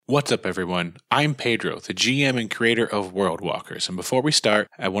What's up, everyone? I'm Pedro, the GM and creator of World Walkers, and before we start,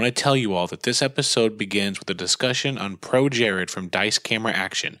 I want to tell you all that this episode begins with a discussion on Pro Jared from Dice Camera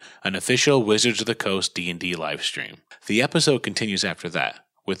Action, an official Wizards of the Coast D&D livestream. The episode continues after that.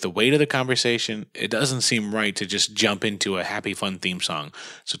 With the weight of the conversation, it doesn't seem right to just jump into a happy fun theme song,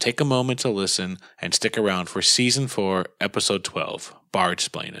 so take a moment to listen and stick around for Season 4, Episode 12,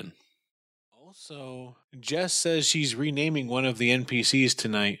 Bardsplaining. Also, Jess says she's renaming one of the NPCs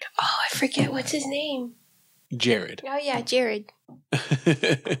tonight. Oh, I forget what's his name. Jared. Oh yeah, Jared.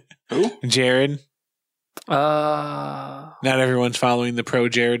 Who? Jared. Not everyone's following the Pro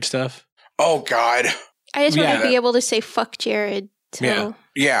Jared stuff. Oh God. I just want to be able to say fuck Jared. So.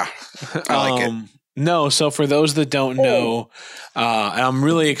 Yeah. I like it. No, so for those that don't know, I'm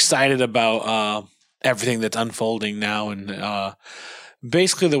really excited about everything that's unfolding now, and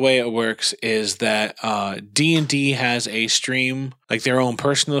basically the way it works is that D&D has a stream, like their own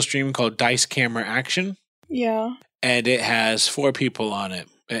personal stream called Dice Camera Action. Yeah. And it has 4 people on it.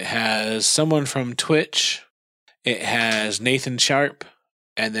 It has someone from Twitch, it has Nathan Sharp,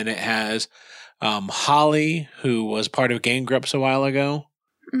 and then it has Holly, who was part of Game Grumps a while ago.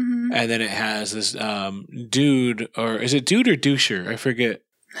 Mm-hmm. And then it has this dude, or is it dude or doucher? I forget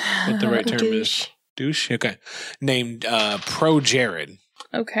what the right term is. Douche? Okay. Named Pro Jared.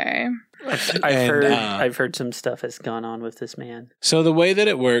 Okay. I've heard some stuff has gone on with this man. So the way that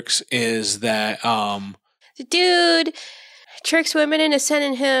it works is that the dude tricks women into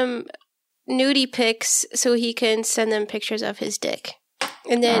sending him nudie pics so he can send them pictures of his dick.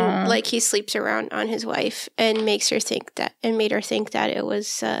 And then he sleeps around on his wife and made her think that it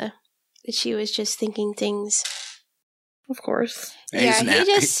was that she was just thinking things. Of course. Yeah, he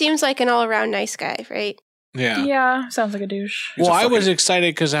just seems like an all-around nice guy, right? Yeah. Yeah, sounds like a douche. Well, I was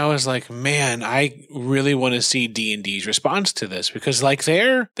excited because I was like, man, I really want to see D&D's response to this because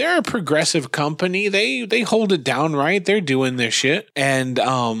they're a progressive company. They hold it down right. They're doing their shit. And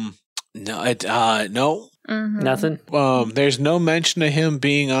no. Mm-hmm. Nothing. There's no mention of him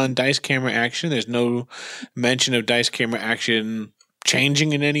being on Dice Camera Action. There's no mention of Dice Camera Action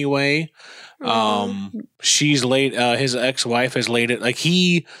changing in any way. She's late. His ex-wife has laid it. Like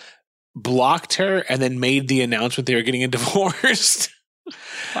he blocked her and then made the announcement they were getting a divorce.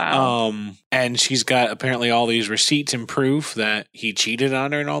 Wow. And she's got apparently all these receipts and proof that he cheated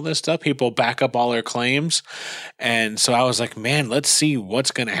on her and all this stuff. People back up all her claims. And so I was like, man, let's see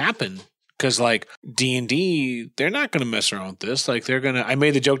what's going to happen. Because, D&D, they're not going to mess around with this. I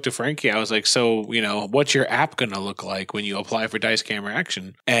made the joke to Frankie. I was like, so, what's your app going to look like when you apply for Dice Camera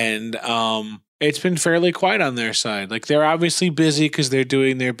Action? And it's been fairly quiet on their side. They're obviously busy because they're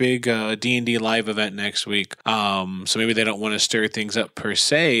doing their big D&D live event next week. So maybe they don't want to stir things up per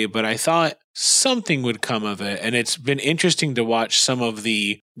se, but I thought something would come of it. And it's been interesting to watch some of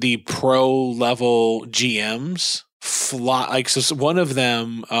the pro-level GMs fly. So one of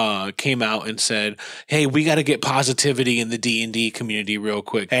them came out and said, hey, we got to get positivity in the D&D community real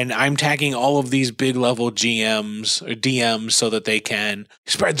quick, and I'm tagging all of these big level GMs or DMs so that they can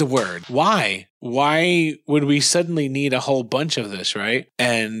spread the word. Why would we suddenly need a whole bunch of this, right?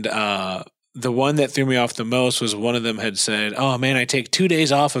 And the one that threw me off the most was one of them had said, oh man, I take 2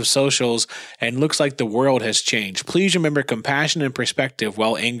 days off of socials and looks like the world has changed. Please remember compassion and perspective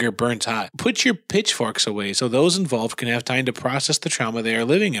while anger burns hot. Put your pitchforks away so those involved can have time to process the trauma they are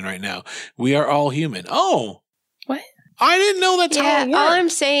living in right now. We are all human. Oh. What? I didn't know that's how it worked. All I'm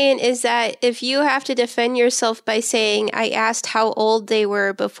saying is that if you have to defend yourself by saying, I asked how old they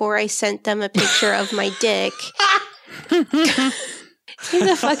were before I sent them a picture of my dick. He's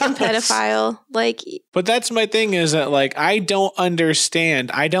a fucking pedophile. But that's my thing is that I don't understand.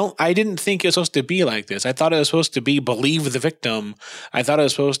 I didn't think it was supposed to be like this. I thought it was supposed to be believe the victim. I thought it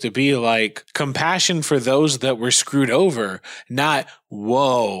was supposed to be compassion for those that were screwed over, not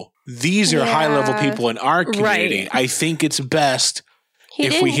whoa. These are high level people in our community. Right. I think it's best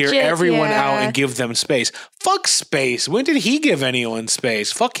if we hear everyone out and give them space. Fuck space. When did he give anyone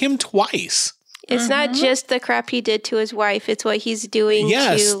space? Fuck him twice. It's not just the crap he did to his wife. It's what he's doing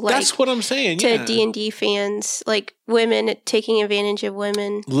to, that's what I'm saying. To D&D fans, women taking advantage of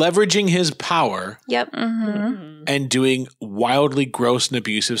women. Leveraging his power. Yep. Mm-hmm. And doing wildly gross and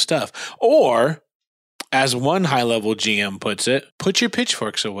abusive stuff. Or, as one high-level GM puts it, put your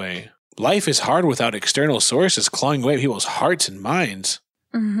pitchforks away. Life is hard without external sources clawing away at people's hearts and minds.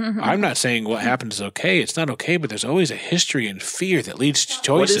 I'm not saying what happened is okay. It's not okay, but there's always a history and fear that leads to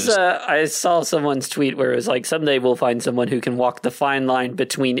choices. I saw someone's tweet where it was like, someday we'll find someone who can walk the fine line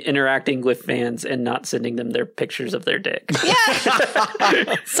between interacting with fans and not sending them their pictures of their dick.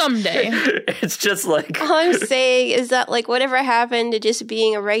 Yeah. Someday. It's just like... All I'm saying is that, like, whatever happened to just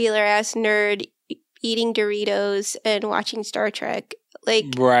being a regular-ass nerd eating Doritos and watching Star Trek? Like...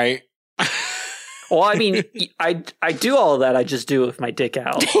 Right. Well, I mean, I do all of that. I just do it with my dick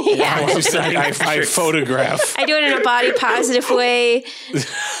out. Yeah. I photograph. I do it in a body positive way.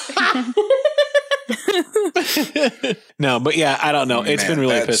 No, but yeah, I don't know. It's Man, been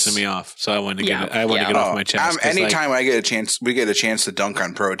really that's- pissing me off. So I wanted to get it. I want to get off my chest. 'cause, Anytime I get a chance, we get a chance to dunk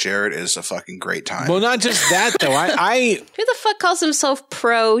on Pro Jared is a fucking great time. Well, not just that though. I Who the fuck calls himself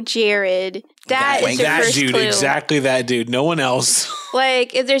Pro Jared? That is the that first dude, clue. exactly that dude. No one else.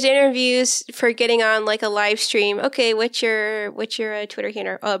 Like, if there's interviews for getting on like a live stream, okay, what's your Twitter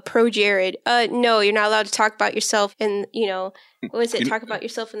handle? Pro Jared. No, you're not allowed to talk about yourself and what is it? Talk about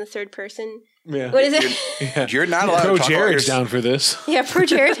yourself in the third person. Yeah. What is it? Yeah. You're not allowed Pro to talk about Jared's yourself. down for this. Yeah, Pro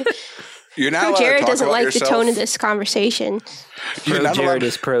Jared. You're not Pro allowed to Jared talk doesn't about like yourself. the tone of this conversation. You're Pro not allowed Jared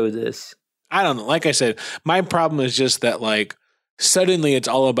is pro this. I don't know. Like I said, my problem is just that like suddenly it's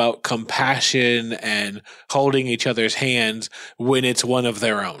all about compassion and holding each other's hands when it's one of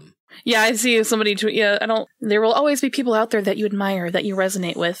their own. Yeah, I see somebody tweet. Yeah, there will always be people out there that you admire, that you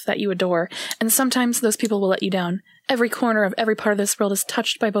resonate with, that you adore. And sometimes those people will let you down. Every corner of every part of this world is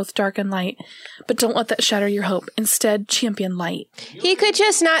touched by both dark and light. But don't let that shatter your hope. Instead, champion light. He could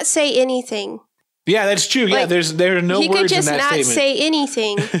just not say anything. Yeah, that's true. Yeah, Like, there are no he words could just in that not statement. say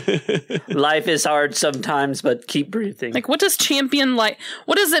anything. Life is hard sometimes, but keep breathing. Like, what does champion light?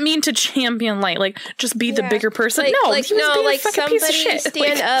 What does it mean to champion light? Like, just be the Yeah. bigger person? Like, no, he was being a fucking somebody piece of shit. stand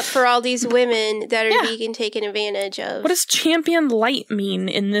Like, up for all these women that are Yeah. being taken advantage of. what does champion light mean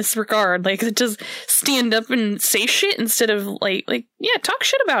in this regard? Like, just stand up and say shit instead of like, yeah, talk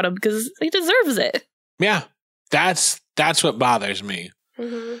shit about him because he deserves it. Yeah, that's what bothers me.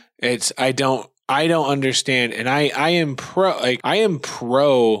 Mm-hmm. It's I don't understand, and I am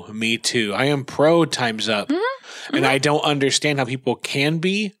pro Me Too. I am pro Time's Up, and I don't understand how people can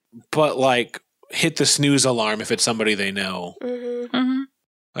be, but like hit the snooze alarm if it's somebody they know. Mm-hmm. Mm-hmm.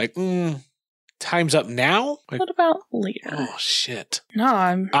 Like, Time's Up now? Like, What about later? oh shit! No,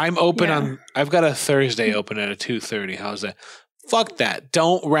 I'm open Yeah. on. I've got a Thursday open at a 2:30. How's that? Fuck that!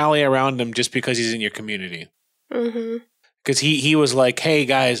 Don't rally around him just because he's in your community. Mm-hmm. Because he was like, hey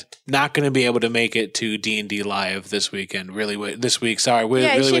guys, not going to be able to make it to D&D Live this weekend. This week. Sorry, we Yeah,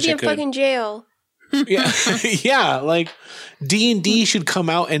 he really should wish be I in could. fucking jail. Yeah, yeah. Like D&D should come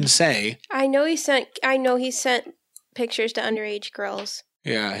out and say, I know he sent pictures to underage girls.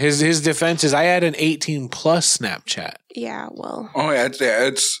 yeah. His defense is, I had an 18+ Snapchat. Yeah, well. Oh yeah,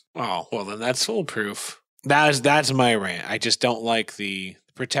 it's Oh well, then that's foolproof. That's my rant. I just don't like the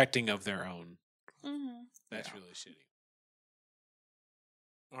protecting of their own. That's really shitty.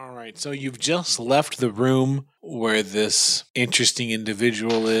 All right, so you've just left the room where this interesting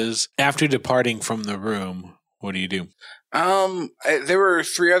individual is. After departing from the room, what do you do? there were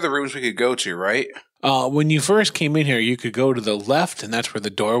 3 other rooms we could go to, right? When you first came in here, you could go to the left, and that's where the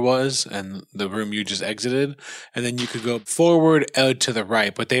door was, and the room you just exited. And then you could go forward to the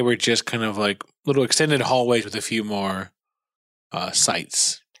right, but they were just kind of like little extended hallways with a few more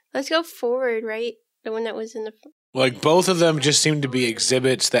sites. Let's go forward, right? The one that was in the... Like both of them just seem to be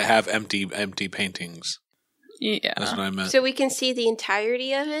exhibits that have empty paintings. Yeah. That's what I meant. So we can see the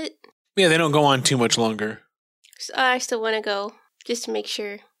entirety of it? Yeah, they don't go on too much longer. So I still want to go, just to make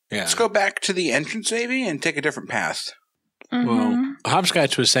sure. Yeah. Let's go back to the entrance maybe and take a different path. Well,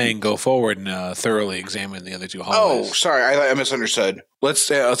 Hopscotch was saying go forward and thoroughly examine the other 2 Oh, hallways. sorry, I misunderstood. Let's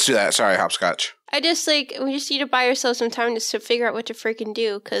do that. Sorry, Hopscotch. We just need to buy ourselves some time to figure out what to freaking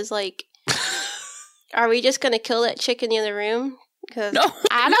do, because, like... Are we just going to kill that chick in the other room? Cause No.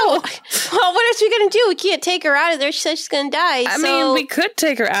 I don't. Well, what else are we going to do? We can't take her out of there. She said she's going to die. I mean, we could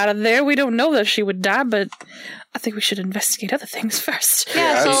take her out of there. We don't know that she would die, but I think we should investigate other things first.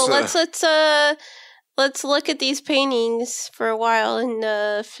 Yeah, Yeah, so let's look at these paintings for a while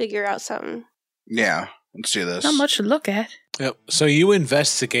and figure out something. Yeah, let's do this. Not much to look at. Yep. So you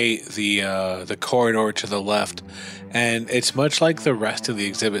investigate the corridor to the left, and it's much like the rest of the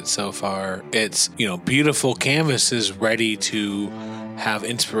exhibit so far. It's, beautiful canvases ready to have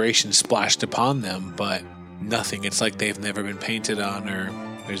inspiration splashed upon them, but nothing. It's like they've never been painted on, or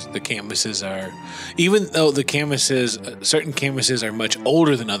the canvases are, even though the canvases, certain canvases are much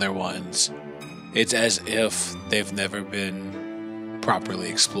older than other ones, it's as if they've never been properly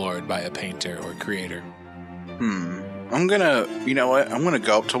explored by a painter or creator. I'm gonna, you know what? I'm gonna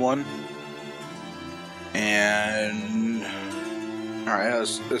go up to one. And all right,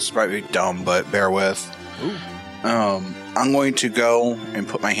 this might be dumb, but bear with. Ooh. I'm going to go and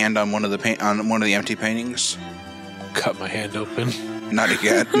put my hand on one of the empty paintings. Cut my hand open. Not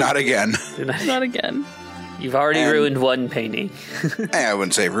again. Not again. Not again. You've already ruined one painting. I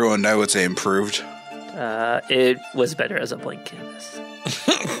wouldn't say ruined. I would say improved. It was better as a blank canvas.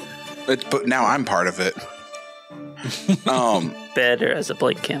 But now I'm part of it. Better as a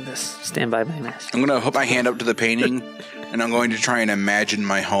blank canvas. Stand by my master. I'm going to put my hand up to the painting, and I'm going to try and imagine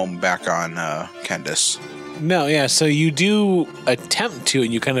my home back on Candace. No, yeah, so you do attempt to,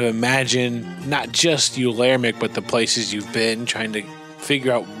 and you kind of imagine not just Eulermic, but the places you've been, trying to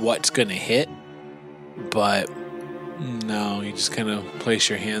figure out what's going to hit. But no, you just kind of place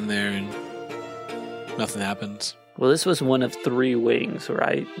your hand there and nothing happens. Well, this was one of 3 wings,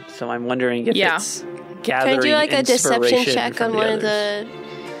 right? So I'm wondering if it's gathering Can I do like a deception inspiration check from on one others.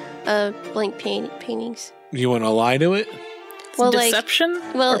 of the blank paintings? You want to lie to it? Well, Deception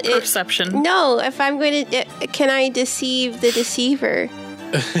well, or perception? No, if I'm going to, can I deceive the deceiver?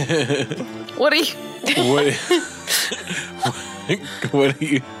 What are you... What, what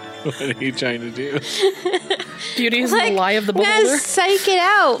are you trying to do? Beauty is the lie of the gotta beholder? psych it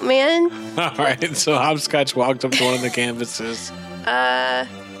out, man. All right, so Hopscotch walked up to one of the canvases.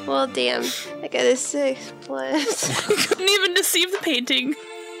 Well, damn. I got a 6 plus. Couldn't even deceive the painting.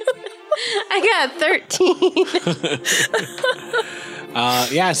 I got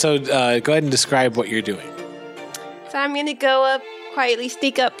 13. Yeah, so go ahead and describe what you're doing. So I'm gonna go up, quietly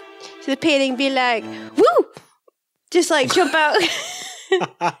sneak up to the painting and be like, woo! Just like jump out.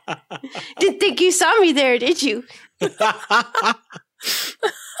 Didn't think you saw me there, did you? The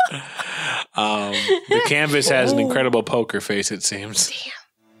canvas has an incredible poker face, it seems.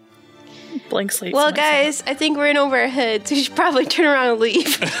 Blank slate. Well, guys, I think we're in over our heads. We should probably turn around and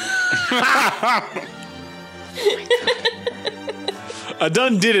leave. I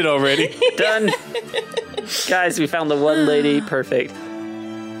done did it already. Done. Guys, we found the one lady. Perfect.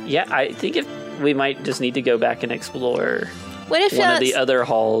 Yeah, I think if we might just need to go back and explore What if one of the other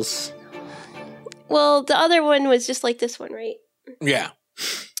halls. Well, the other one was just like this one, right? Yeah.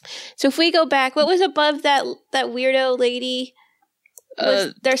 So if we go back, what was above that weirdo lady?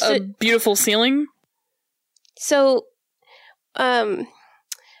 Was there a beautiful ceiling. So,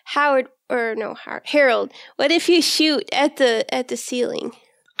 Harold. What if you shoot at the ceiling?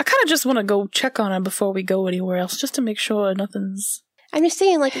 I kind of just want to go check on it before we go anywhere else, just to make sure nothing's... I'm just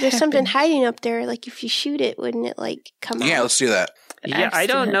saying, like, if there's something hiding up there, like, if you shoot it, wouldn't it, like, come out? Yeah, let's do that. Yeah, I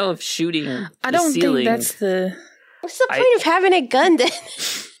don't know if shooting I don't the ceiling... think that's the... What's the point of having a gun, then?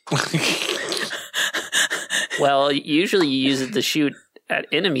 Well, usually you use it to shoot at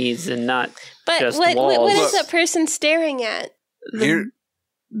enemies and not just what walls. is that person staring at? Here,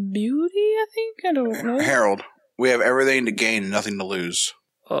 Beauty, I think? I don't know. Harold, we have everything to gain and nothing to lose.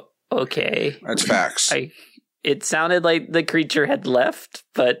 Okay. That's facts. It sounded like the creature had left,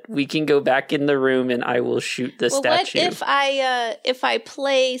 but we can go back in the room and I will shoot the statue. What if I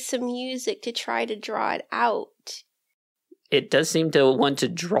play some music to try to draw it out? It does seem to want to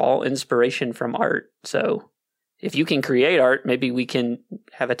draw inspiration from art, so if you can create art, maybe we can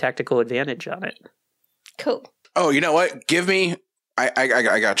have a tactical advantage on it. Cool. Oh, you know what? Give me... I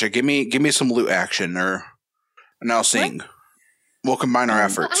gotcha. Give me some loot action, and I'll sing. What? We'll combine our Well,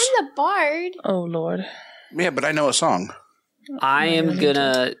 efforts. I'm the bard. Oh, Lord. Yeah, but I know a song. I am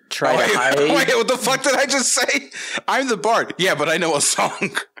gonna try to hide. Wait, what the fuck did I just say? I'm the bard. Yeah, but I know a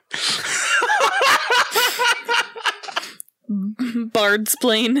song.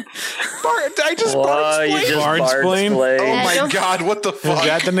 Bardsplain. Bard, I just Whoa, bard you just Bardsplain? bardsplain. Oh my don't- god, what the Is fuck?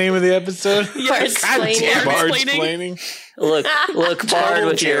 that the name of the episode? Yes. God damn it. Bardsplaining? Look, Bard,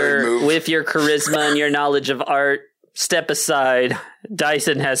 Total Jared move. with your charisma and your knowledge of art, step aside.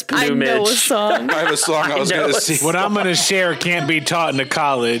 Dyson has I plumage. know a song. I have a song I was I know going to it's- sing. What I'm going to share can't be taught in a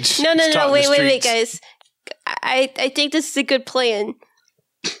college. No, It's taught in the wait, streets. guys. I think this is a good plan.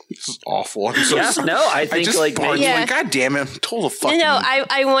 This is awful. I'm so Yeah, sorry. no, I think just like bards maybe, Yeah. like, God damn it. Total fucking... No,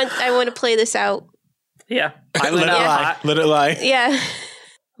 I want to play this out. yeah. I'm Let it gonna lie. Let it lie. Yeah.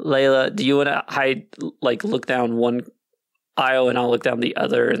 Layla, do you want to hide, like, look down one aisle and I'll look down the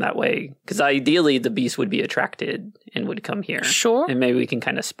other, and that way, because ideally the beast would be attracted and would come here. Sure. And maybe we can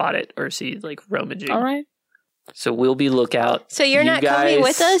kind of spot it or see, like, rummaging. All right. So we'll be lookout. So you're You not coming guys-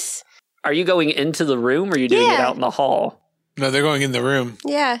 with us? Are you going into the room or are you doing it Yeah. out in the hall? No, they're going in the room.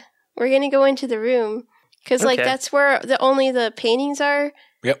 Yeah. We're going to go into the room. Because, like, Okay. that's where only the paintings are.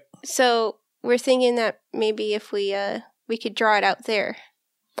 Yep. So we're thinking that maybe if we could draw it out there.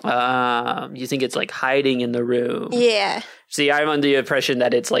 You think it's like hiding in the room? Yeah. See, I'm under the impression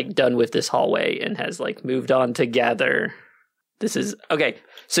that it's like done with this hallway and has like moved on to gather. This is okay.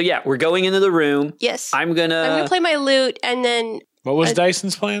 So yeah, we're going into the room. Yes. I'm gonna play my lute, and then What was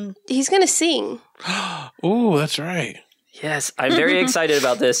Dyson's plan? he's gonna sing. Ooh, that's right. Yes, I'm very excited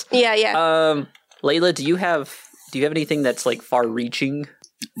about this. Yeah. Layla, do you have anything that's like far-reaching?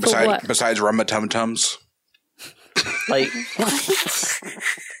 what? Besides Rumma Tum Tums? Like,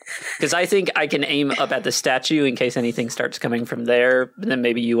 because I think I can aim up at the statue in case anything starts coming from there. But then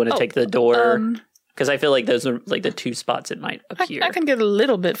maybe you want to take the door, because I feel like those are like the two spots it might appear. I can get a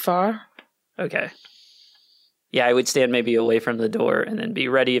little bit far. Okay. Yeah, I would stand maybe away from the door and then be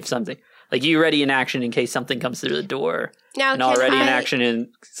ready if something like you ready in action in case something comes through the door, Now, and already in action and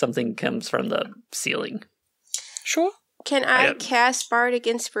something comes from the ceiling. Sure. Can I cast Bardic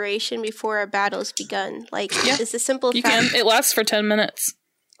Inspiration before a battle's begun? Like, it's a simple You fact. can. It lasts for 10 minutes.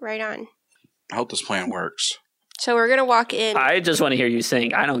 Right on. I hope this plan works. So we're gonna walk in. I just want to hear you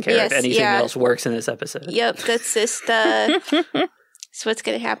sing. I don't care Yes, if anything yeah. else works in this episode. Yep, that's just that's what's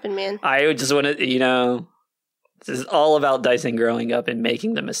gonna happen, man. I would just want to, this is all about Dyson growing up and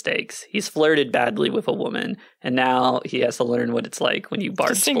making the mistakes. He's flirted badly with a woman, and now he has to learn what it's like when you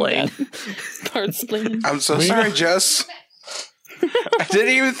bard Sing splain. Bard splain. I'm so sorry, Jess. I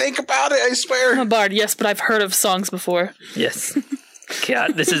didn't even think about it, I I'm swear. a bard, yes, but I've heard of songs before. Yes.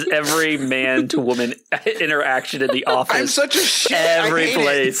 God, this is every man to woman interaction in the office. I'm such a shit. Every I hate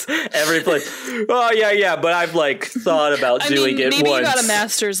place. Every place. Oh, yeah, but I've like thought about doing it maybe once. you got a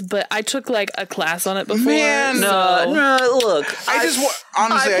master's, but I took like a class on it before. Man, No, look. I just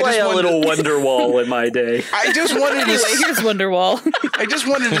honestly, I play a little Wonderwall in my day. I just wanted Anyway, to. here's Wonderwall. I just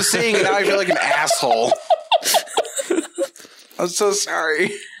wanted to sing, and now I feel like an asshole. I'm so sorry.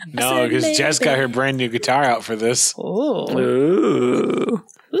 No, because Jess got her brand new guitar out for this. Oh. Ooh.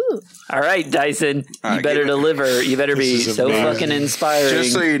 All right, Dyson. All right, you better give it- deliver. You better be This is so amazing. fucking inspiring.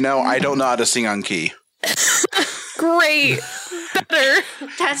 Just so you know, I don't know how to sing on key Great. Better.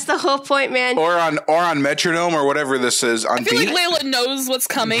 That's the whole point, man. or on metronome or whatever this is on I feel beat. like Layla knows what's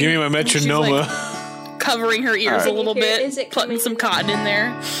coming. Give me my She's, metronoma. like, covering her ears All right. a little Can you hear it? bit, Is it putting coming some in? cotton in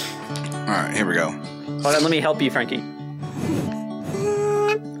there. All right, here we go. Hold on, let me help you, Frankie.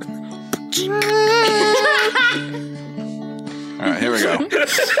 All right, here we go.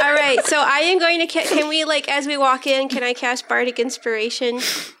 All right, so I am going to. Can we, like, as we walk in, can I cast Bardic Inspiration?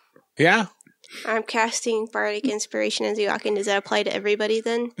 Yeah. I'm casting Bardic Inspiration as we walk in. Does that apply to everybody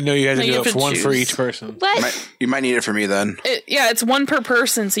then? No, you had to No, you do have it to for one for choose. each person. What? You might need it for me then. It's one per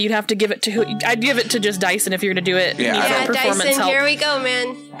person, so you'd have to give it to who? I'd give it to just Dyson if you're going to do it. Yeah, You need I Yeah, that performance Dyson, help. here we go,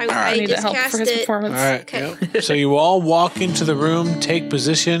 man. I right. need just that help cast for his it. performance. All right. Okay. Yep. So you all walk into the room, take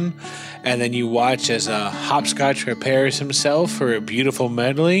position, and then you watch as Hopscotch prepares himself for a beautiful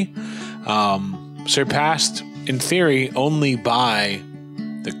medley, surpassed in theory only by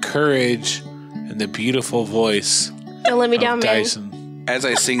the courage and the beautiful voice Don't let me of down, man. Dyson. As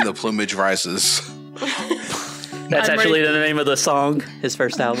I sing, the plumage rises. That's I'm actually ready. the name of the song, his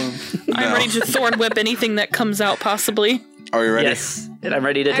first album. I'm No. ready to thorn whip anything that comes out, possibly. Are you ready? Yes. And I'm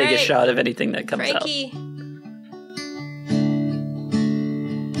ready to All take a right. shot of anything that comes out. Frankie.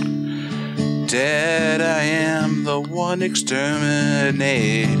 Dead I am, the one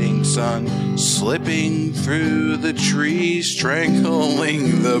exterminating sun, slipping through the trees,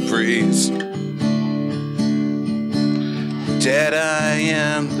 strangling the breeze. Dead I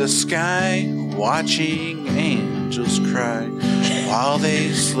am, the sky, watching angels cry, while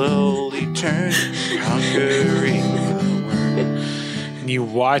they slowly turn, conquering the world. And you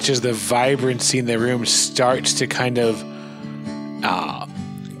watch as the vibrancy in the room starts to kind of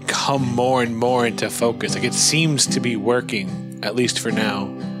come more and more into focus. Like it seems to be working, at least for now.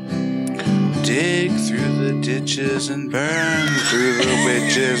 Dig through the ditches and burn through the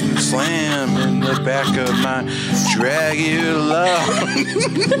witches and slam in the back of my Dragula.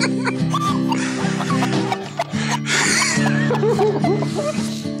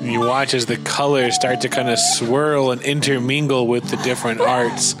 And you watch as the colors start to kind of swirl and intermingle with the different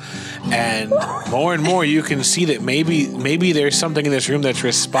arts. And more you can see that maybe there's something in this room that's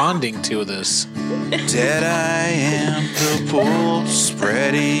responding to this. Dead I am, the bull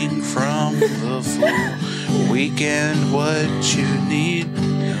spreading from the full. Weekend what you need,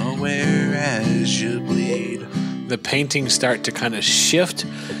 nowhere as you bleed. The paintings start to kind of shift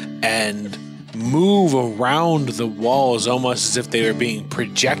and move around the walls almost as if they were being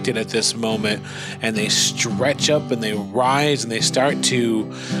projected at this moment, and they stretch up and they rise and they start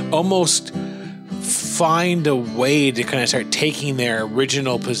to almost find a way to kind of start taking their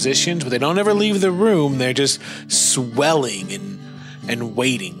original positions, but they don't ever leave the room. They're just swelling and and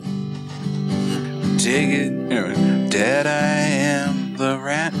waiting. Dead I am the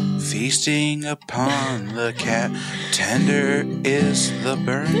rat, feasting upon the cat. Tender is the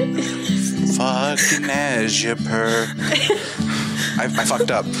burn, fucking as you purr. I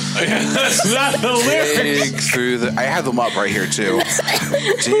fucked up. That's not the lyrics. Dig through the... I have them up right here, too.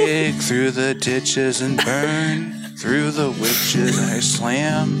 Dig through the ditches and burn through the witches. I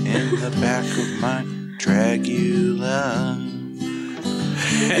slam in the back of my Dragula.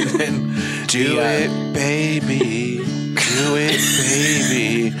 And then Do it, baby. Do it,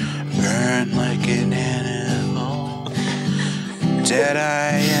 baby. Burn like an animal. Dead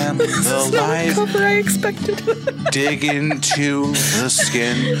I am the life. Cover I expected. Dig into the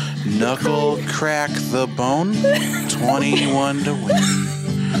skin. Knuckle crack the bone. 21 to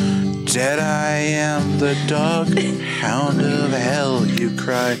win. Dead I am the dog. Hound of hell, you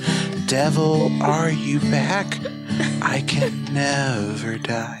cry. Devil, are you back? I can never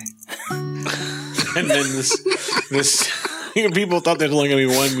die. And then this people thought there's only going to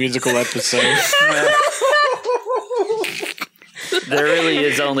be one musical episode. There really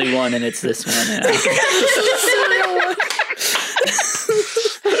is only one, and it's this one. Yeah.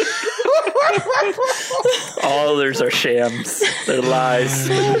 All others are shams. They're lies.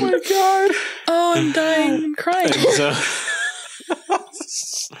 Oh my god. Oh, I'm dying and crying. So,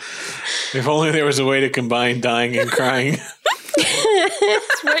 if only there was a way to combine dying and crying.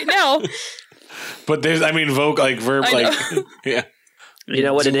 Right now. But there's, verb, yeah. You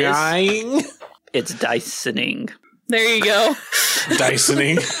know what it is? Dying? It's Dysoning. There you go.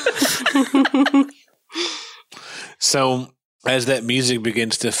 Dysoning. So, as that music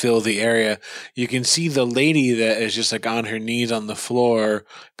begins to fill the area, you can see the lady that is just like on her knees on the floor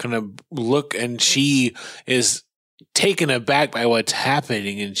kind of look, and she is taken aback by what's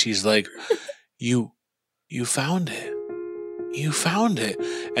happening, and she's like, you found it. You found it.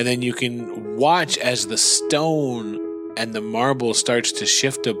 And then you can watch as the stone and the marble starts to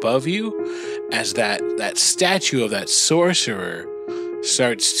shift above you, as that statue of that sorcerer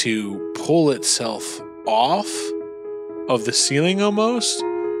starts to pull itself off of the ceiling almost,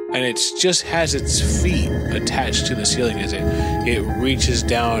 and it just has its feet attached to the ceiling as it reaches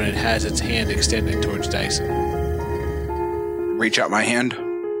down and has its hand extended towards Dyson. Reach out my hand.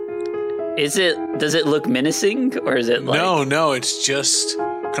 Does it look menacing, or is it like... No, it's just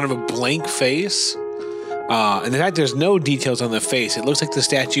kind of a blank face. And in fact, there's no details on the face. It looks like the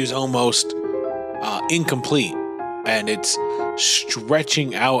statue is almost incomplete, and it's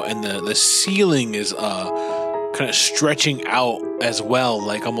stretching out, and the ceiling is kind of stretching out as well,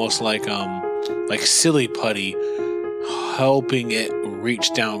 like almost like silly putty, helping it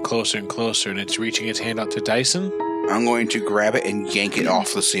reach down closer and closer, and it's reaching its hand out to Dyson. I'm going to grab it and yank it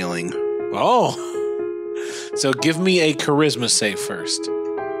off the ceiling. Oh. So give me a charisma save first.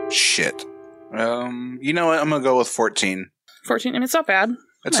 Shit. You know what? I'm going to go with 14. 14? I mean, it's not bad.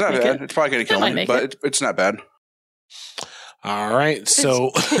 It's not bad. It's probably going to kill me, but it's not bad. All right,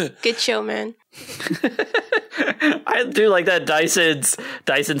 so... Good show, man. I do like that. Dyson's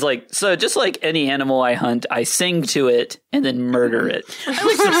like, so just like any animal I hunt, I sing to it and then murder it. I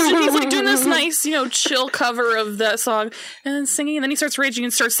like he's like doing this nice, chill cover of that song, and then singing, and then he starts raging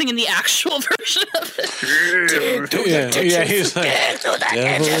and starts singing the actual version of it. He's like,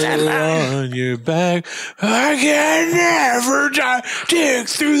 devil on your back, I can never die. Dig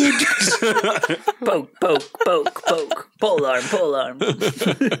through the poke, poke, poke, poke. Pole arm.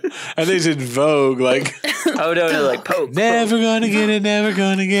 And they said Vogue, like, oh no, like poke. Never gonna get it, never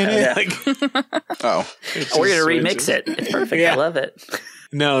gonna get it. Yeah. Like, we're gonna remix it. It's perfect. Yeah. I love it.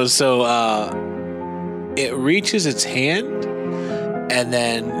 No, so it reaches its hand, and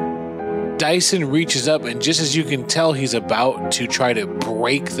then Dyson reaches up, and just as you can tell, he's about to try to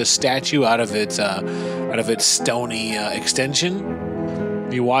break the statue out of its stony extension.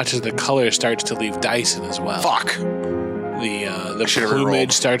 You watch as the color starts to leave Dyson as well. Fuck. The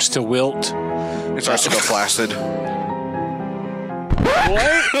plumage starts to wilt. It starts to go flaccid.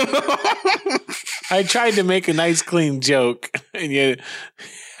 What? I tried to make a nice, clean joke, and you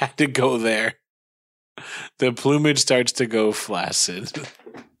had to go there. The plumage starts to go flaccid.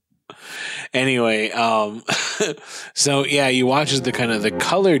 Anyway, so yeah, you watch as the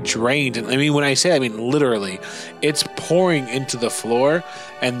color drains. And when I say, literally, it's pouring into the floor,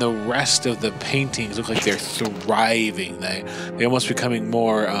 and the rest of the paintings look like they're thriving. They're almost becoming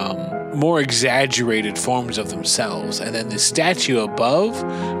more exaggerated forms of themselves. And then the statue above,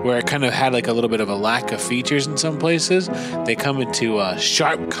 where it kind of had like a little bit of a lack of features in some places, they come into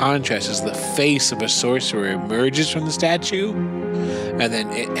sharp contrast as the face of a sorcerer emerges from the statue. and then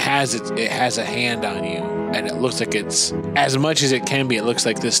it has a hand on you, and it looks like it's as much as it can be. It looks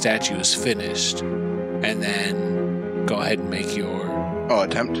like this statue is finished, and then go ahead and make your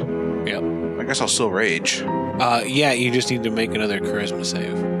attempt. Yep. I guess I'll still rage. Yeah, you just need to make another charisma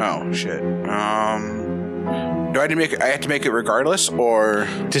save Oh shit. Do I have to make it regardless, or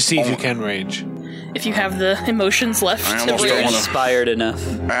to see if you can rage. If you have the emotions left I to almost don't rage. wanna- Inspired enough.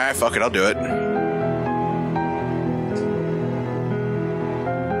 fuck it, I'll do it.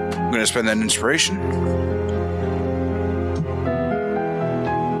 I'm gonna spend that inspiration.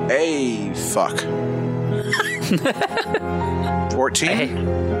 Hey, fuck. 14.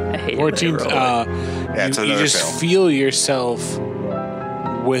 I hate 14. it when I roll it. It's You another just fail. feel yourself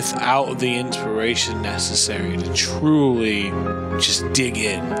without the inspiration necessary to truly just dig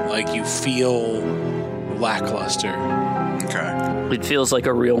in. Like you feel lackluster. Okay. It feels like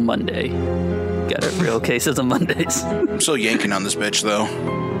a real Monday. Got a real case of the Mondays. I'm still yanking on this bitch though.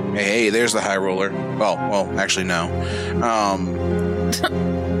 Hey, there's the high roller. Well, actually no.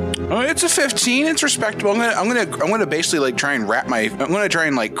 It's a 15. It's respectable. I'm gonna basically like try and grab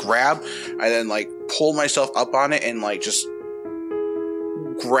and then like pull myself up on it and like just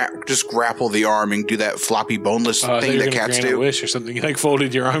grapple the arm and do that floppy boneless thing that cats grant a do. wish or something. You like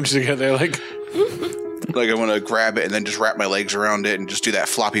folded your arms together, like Like I want to grab it and then just wrap my legs around it and just do that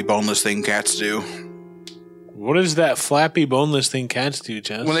floppy boneless thing cats do what is that flappy boneless thing cats do,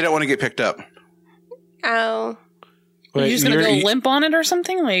 Jess? when they don't want to get picked up. Ow. Are you just gonna go limp on it or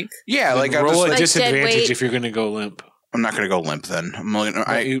something? Like, Yeah, like I'm roll just a like, dead disadvantage weight. if you're going to go limp. I'm not gonna go limp then. I'm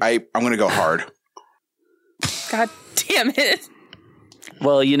you- gonna go hard. God damn it!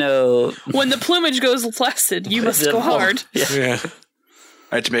 Well, you know, When the plumage goes flaccid, you must go hard. Yeah. Yeah.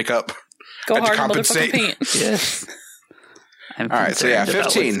 I had to make up. Go Had to hard, on compensate. motherfucking paint. Yes. I'm All right, so yeah, concerned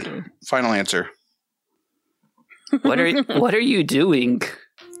about 15. Final answer. What are you doing?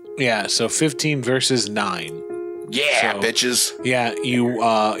 Yeah, so 15 versus 9. Yeah, So- bitches. Yeah,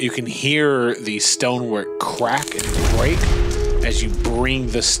 you can hear the stonework crack and break as you bring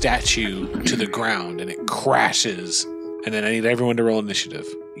the statue to the ground, and it crashes. And then I need everyone to roll initiative.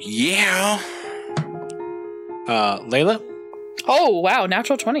 Yeah. Layla, Oh wow,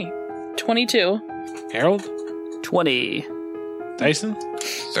 natural 20. 22. Harold, 20. Dyson,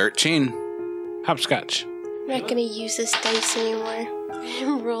 13. Hopscotch. I'm not gonna use this dice anymore.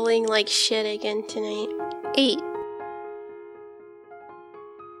 I'm rolling like shit again tonight. 8.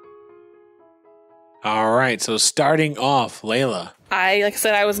 All right, so starting off, Layla. Like I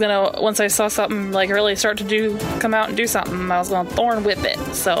said, I was gonna, once I saw something like really start to come out and do something, I was gonna thorn whip it.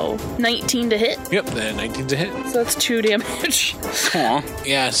 So 19 to hit. Yep, the 19's a hit. So that's 2 damage. Aw.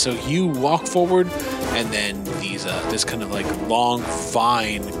 Yeah, so you walk forward, and then this kind of like long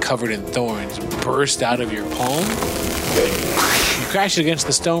vine covered in thorns burst out of your palm. You crash against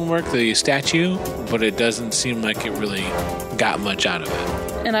the stonework, the statue, but it doesn't seem like it really got much out of it.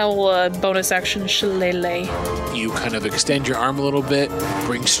 And I will bonus action shillelagh. You kind of extend your arm a little bit,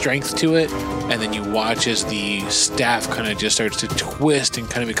 bring strength to it, and then you watch as the staff kind of just starts to twist and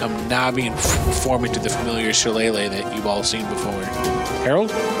kind of become knobby and form into the familiar shillelagh that you've all seen before.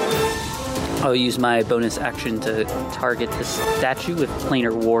 Harold? I'll use my bonus action to target the statue with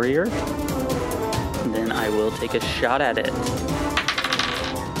Planar Warrior. And then I will take a shot at it.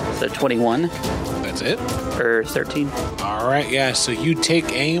 So 21 That's it? or 13. All right, yeah. So you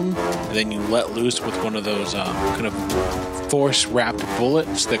take aim, and then you let loose with one of those kind of force-wrapped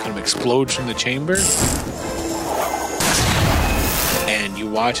bullets that kind of explodes from the chamber. And you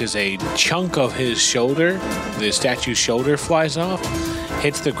watch as a chunk of his shoulder, the statue's shoulder, flies off,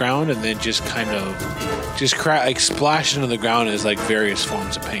 hits the ground, and then just kind of like splash into the ground as like various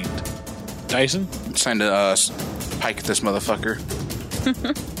forms of paint. Dyson? It's time to pike this motherfucker.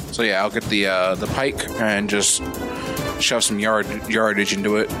 So yeah, I'll get the pike and just shove some yardage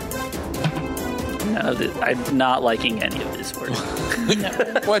into it. No, I'm not liking any of this work.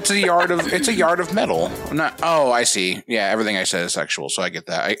 Well, it's a yard of metal. I'm not. Oh, I see. Yeah, everything I said is sexual, so I get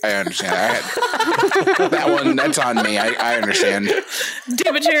that. I understand. That one. That's on me. I understand.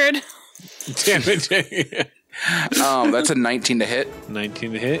 Damn it, Jared. Damn it. That's a 19 to hit.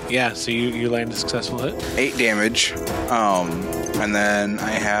 19 to hit. Yeah, so you land a successful hit. 8 damage. And then I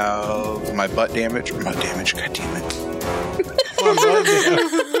have my butt damage. God damn it.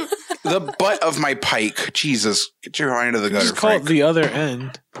 The butt of my pike. Jesus. Get your mind to the gutter, Just call it Frank. the other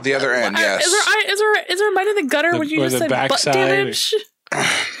end. The other end, yes. Is there a bite in the gutter when you or just the said butt backside. damage?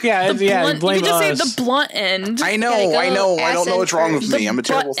 Yeah, yeah. Blunt, Blame you can just us. say the blunt end. I know. I don't know what's wrong with me. I'm a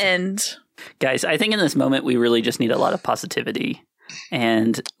terrible... butt end. Guys, I think in this moment we really just need a lot of positivity.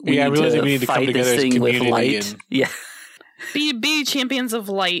 And we Yeah, I need really to think we need to come fight together this as a thing with community light. and- Yeah. Be champions of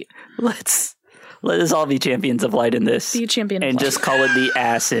light. Let us all be champions of light in this. Be a champion of and light. just call it the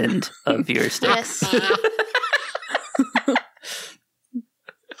ass end of your stick. Yes.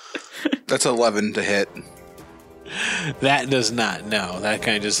 That's 11 to hit. That does not. No, that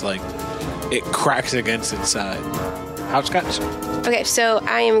kind of just like it cracks against its side. Hopscotch. Okay, so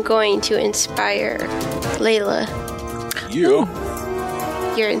I am going to inspire Layla. You.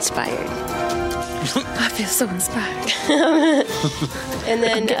 You're inspired. I feel so inspired. And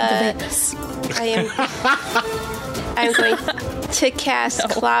then I'm going to cast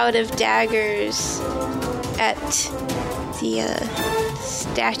Cloud of Daggers at the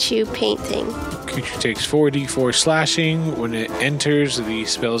statue painting. Creature takes 4d4 slashing when it enters the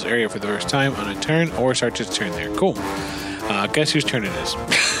spell's area for the first time on a turn or starts its turn there. Cool. Guess whose turn it is?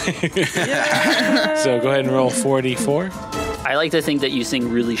 So go ahead and roll 4d4. I like to think that you sing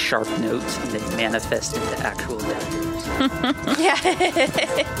really sharp notes and they manifest into actual daggers. Yeah.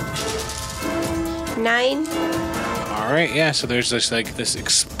 9. All right, yeah. So there's this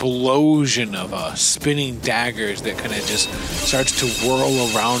explosion of spinning daggers that kind of just starts to whirl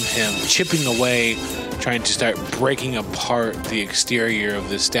around him, chipping away, trying to start breaking apart the exterior of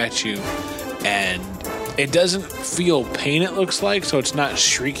the statue, and it doesn't feel pain. It looks like, so it's not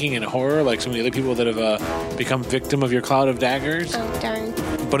shrieking in horror like some of the other people that have become victim of your cloud of daggers. Oh, darn.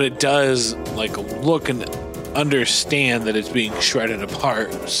 But it does like look and understand that it's being shredded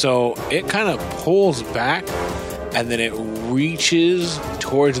apart. So it kind of pulls back. And then it reaches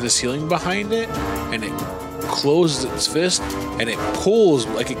towards the ceiling behind it, and it closes its fist, and it pulls,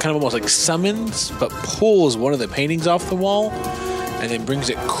 like it kind of almost like summons, but pulls one of the paintings off the wall, and then brings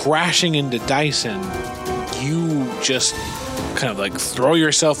it crashing into Dyson. You just kind of like throw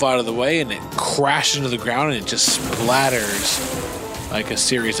yourself out of the way, and it crashes into the ground, and it just splatters like a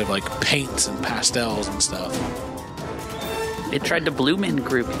series of like paints and pastels and stuff. It tried to bloom in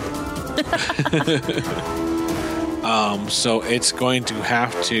group. So it's going to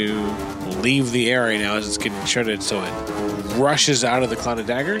have to leave the area now as it's getting shredded, so it rushes out of the cloud of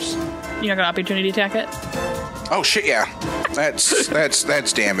daggers. You're not going to opportunity attack it? Oh shit! Yeah, that's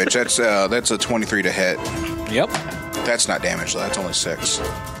damage. That's a 23 to hit. Yep. That's not damage though. That's only 6.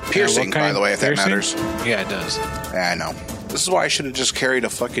 Piercing, What kind by the way, if that piercing? matters. Yeah, it does. Yeah, I know. This is why I should have just carried a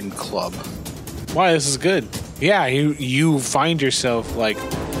fucking club. Why, this is good. Yeah, you find yourself like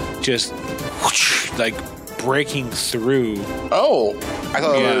just whoosh, like breaking through. Oh, I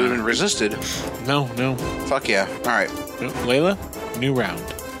thought it Yeah. would have been resisted. No. Fuck yeah! All right. No. Layla, new round.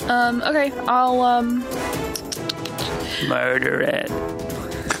 Okay, I'll, Murder it.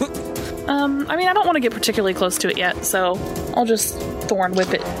 I mean, I don't want to get particularly close to it yet, so I'll just Thorn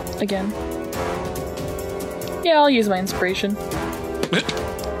Whip it again. Yeah, I'll use my inspiration.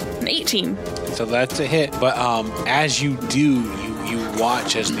 An 18. So that's a hit. But as you do, you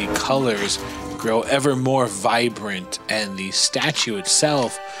watch as the colors grow ever more vibrant, and the statue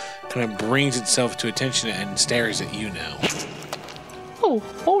itself kind of brings itself to attention and stares at you now.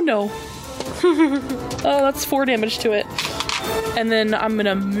 Oh no. That's 4 damage to it. And then I'm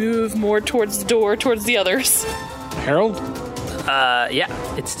gonna move more towards the door, towards the others. Harold? Yeah,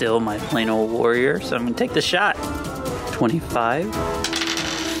 it's still my plain old warrior, so I'm gonna take the shot. 25,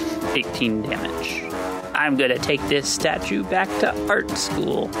 18 damage. I'm gonna take this statue back to art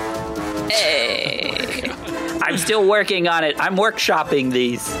school. Hey! I'm still working on it. I'm workshopping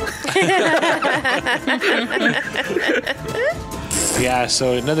these. Yeah,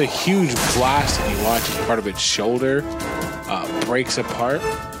 so another huge blast, and you watch as part of its shoulder breaks apart,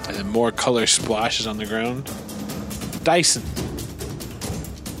 and then more color splashes on the ground. Dyson.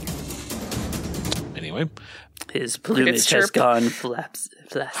 Anyway, His plumage has gone flaps.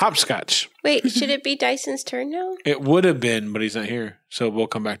 Hopscotch. Wait, should it be Dyson's turn now? It would have been, but he's not here, so we'll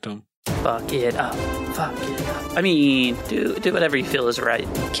come back to him. Fuck it up. I mean, do whatever you feel is right.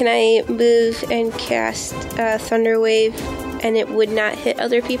 Can I move and cast Thunder Wave, and it would not hit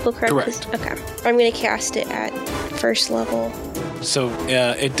other people, correct? Correct. Okay. I'm going to cast it at first level. So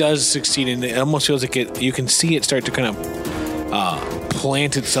it does succeed, and it almost feels like you can see it start to kind of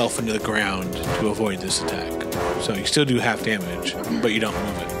plant itself into the ground to avoid this attack. So you still do half damage, but you don't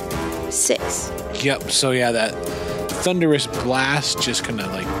move it. 6. Yep, so yeah, that thunderous blast just kind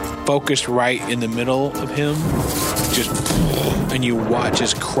of like focused right in the middle of him, just, and you watch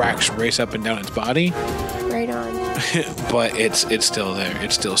as cracks race up and down its body. Right on. But it's still there.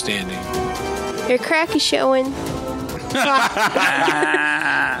 It's still standing. Your crack is showing.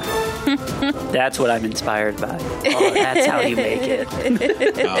 That's what I'm inspired by. Oh, that's how you make it.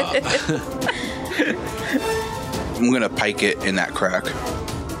 I'm gonna pike it in that crack.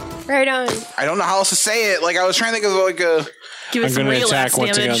 Right on. I don't know how else to say it. Like, I was trying to think of like a... Give it I'm some going to real attack axe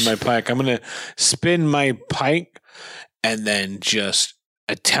once again damage. on my pike. I'm going to spin my pike and then just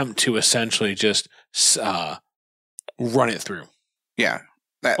attempt to essentially just run it through. Yeah.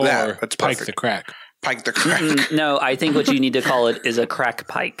 Or That's pike perfect. the crack. Pike the crack. No, I think what you need to call it is a crack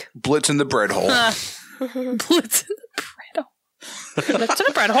pike. Blitz in the bread hole. Blitz in the bread hole. Blitz in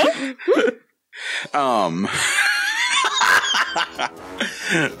the bread hole.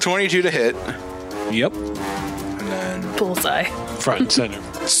 22 to hit. Yep. And then Bullseye. Front and center.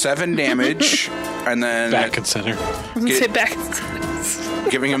 7 damage. And then Back and center. I was gonna say back.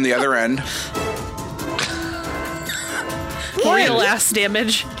 giving him the other end. Real ass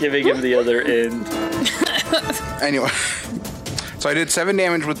damage. Giving him the other end. Anyway. So I did 7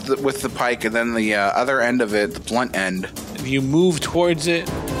 damage with the pike, and then the other end of it, the blunt end. You move towards it,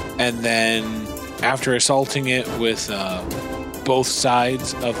 and then after assaulting it with both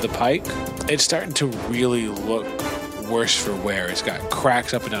sides of the pike, it's starting to really look worse for wear. It's got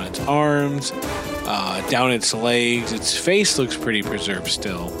cracks up and down its arms, down its legs. Its face looks pretty preserved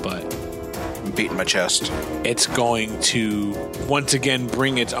still, but I'm beating my chest. it's going to once again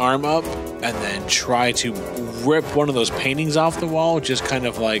bring its arm up and then try to rip one of those paintings off the wall. Just kind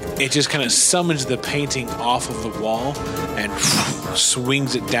of like it just kind of summons the painting off of the wall and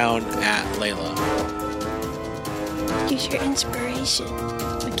swings it down at Layla. Use your inspiration.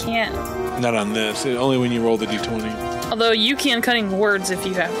 I can't. Not on this. Only when you roll the d20. Although you can cunning words if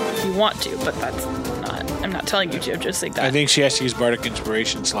you want to, but that's not. I'm not telling you to. Just like that. I think she has to use bardic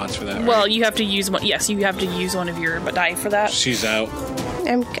inspiration slots for that. Well, right? you have to use one. Yes, you have to use one of your die for that. She's out.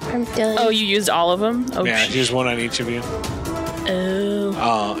 I'm done. Oh, you used all of them. Oh, Yeah, she has one on each of you. Oh,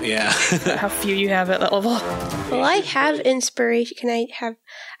 Oh, yeah. how few you have at that level. Well, I have inspiration.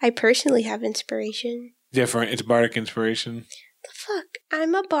 I personally have inspiration. Different. It's bardic inspiration. The fuck?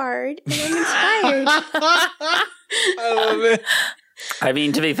 I'm a bard and I'm inspired. I love it. I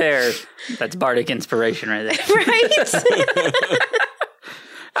mean, to be fair, that's bardic inspiration right there.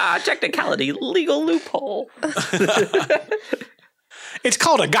 Right? Technicality, legal loophole. It's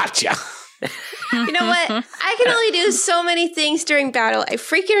called a gotcha. You know what? I can only do so many things during battle. I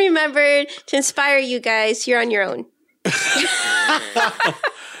freaking remembered to inspire you guys. You're on your own.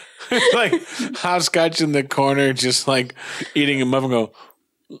 Like hopscotch in the corner, just like eating a muffin. Go,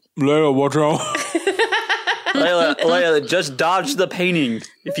 Layla, what's wrong? Layla, just dodge the painting.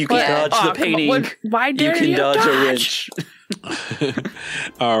 If you can dodge the painting, Why you dare can dodge a dodge? wrench.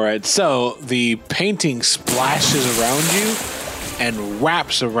 All right, so the painting splashes around you and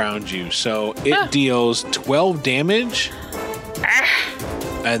wraps around you. So it deals 12 damage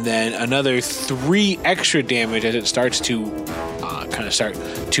and then another 3 extra damage as it starts to start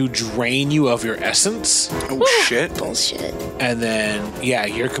to drain you of your essence. Oh, shit. Bullshit. And then, yeah,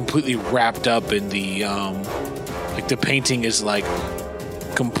 you're completely wrapped up in the, like the painting is like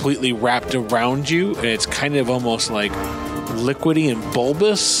completely wrapped around you, and it's kind of almost like liquidy and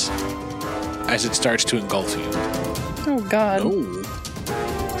bulbous as it starts to engulf you. Oh God. Oh.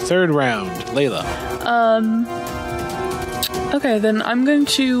 Third round, Layla. Okay, then I'm going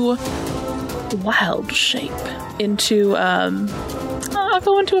to wild shape into I'll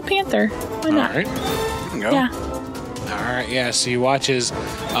go into a panther. Why All not? right. Go. Yeah. All right, yeah, so you watch as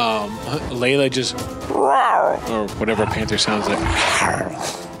Layla just or whatever a panther sounds like.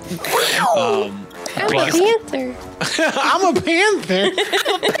 I'm a panther. I'm a panther.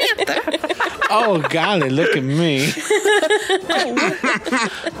 Oh, golly, look at me.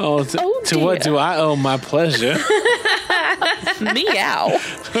 To what do I owe my pleasure? Meow.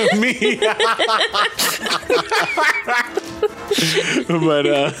 Me.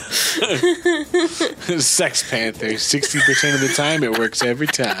 But sex panther, 60% of the time it works every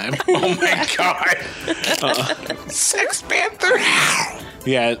time. Oh my god. Sex Panther.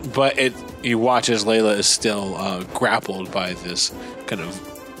 Yeah, but you watch as Layla is still grappled by this kind of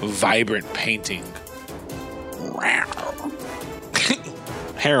vibrant painting.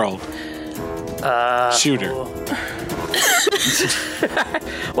 Harold. Shooter.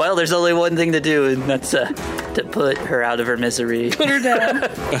 Well, there's only one thing to do, and that's to put her out of her misery. Put her down.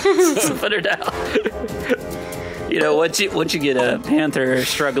 Put her down. You know, once you get a panther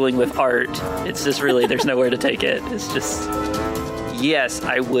struggling with art, it's just really, there's nowhere to take it. It's just, yes,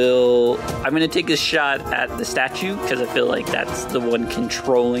 I will. I'm going to take a shot at the statue because I feel like that's the one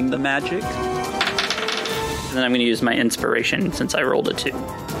controlling the magic. And then I'm going to use my inspiration since I rolled a 2.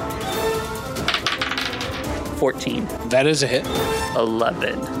 14. That is a hit.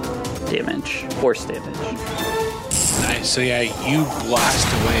 11 damage. Force damage. Nice. So yeah, you blast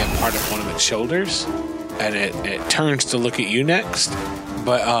away a part of one of its shoulders, and it turns to look at you next,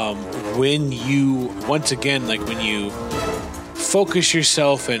 But when you, once again, like when you focus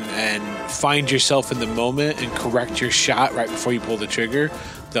yourself and find yourself in the moment and correct your shot right before you pull the trigger,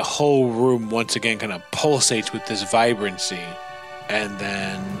 the whole room once again kind of pulsates with this vibrancy. And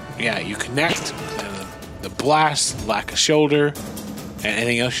then, yeah, you connect. The blast, lack of shoulder. And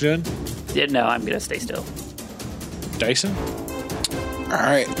anything else you're doing? Yeah, no, I'm going to stay still. Dyson? All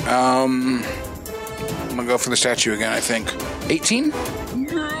right. I'm gonna go for the statue again. I think 18.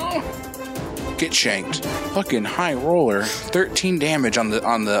 Get shanked. Fucking high roller. 13 damage on the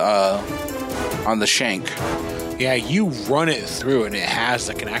shank. Yeah, you run it through, and it has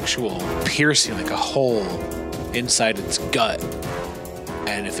like an actual piercing, like a hole inside its gut.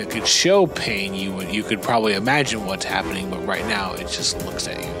 And if it could show pain, you could probably imagine what's happening. But right now, it just looks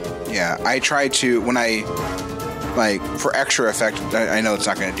at you. Yeah, I try to when I. Like, for extra effect, I know it's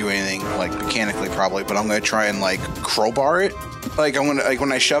not going to do anything, like, mechanically probably, but I'm going to try and, like, crowbar it. Like, I'm going to, like,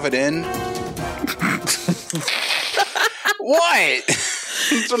 when I shove it in. What?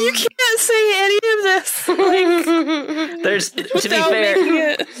 You can't say any of this. Like, there's to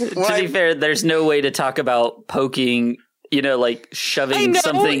be fair, there's no way to talk about poking, like shoving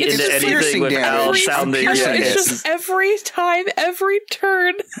something into anything without sounding. It's just every time, every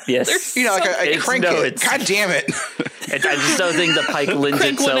turn. Yes. Like I crank it. God damn it. I just don't think the pike lends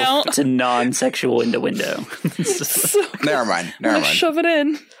itself to non-sexual innuendo. Never mind. Shove it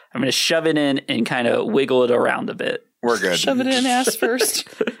in. I'm going to shove it in and kind of wiggle it around a bit. We're good. Shove it in ass first.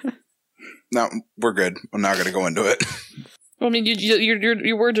 No, we're good. I'm not going to go into it. I mean,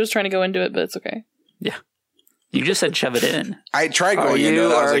 you were just trying to go into it, but it's okay. Yeah. You just said shove it in. I tried going into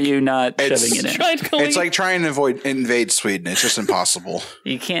it. Are you not shoving it in? It's like trying to invade Sweden. It's just impossible.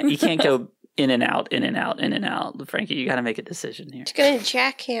 You can't go in and out, in and out, in and out. Frankie, you got to make a decision here. Just gonna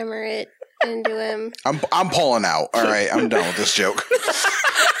jackhammer it into him. I'm pulling out. All right, I'm done with this joke.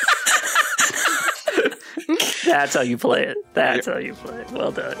 That's how you play it. That's how you play it.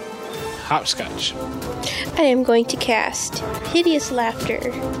 Well done. Hopscotch. I am going to cast Hideous Laughter.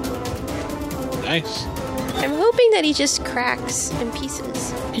 Nice. I'm hoping that he just cracks in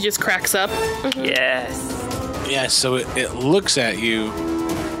pieces. He just cracks up. Mm-hmm. Yes. Yeah, so it looks at you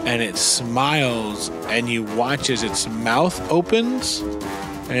and it smiles and you watch as its mouth opens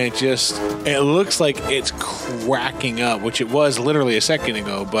and it looks like it's cracking up, which it was literally a second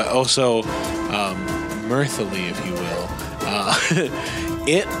ago, but also mirthfully, if you will.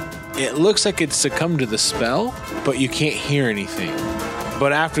 It looks like it's succumbed to the spell, but you can't hear anything.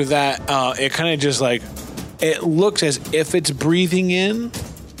 But after that, it kind of just like, it looks as if it's breathing in,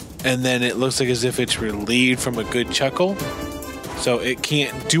 and then it looks like as if it's relieved from a good chuckle. So it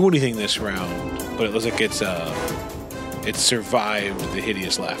can't do anything this round, but it looks like it's survived the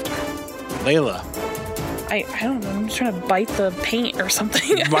hideous laughter. Layla. I don't know. I'm just trying to bite the paint or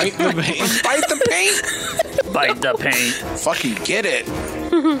something. Bite the paint. Bite the paint. Bite the paint. Fucking get it.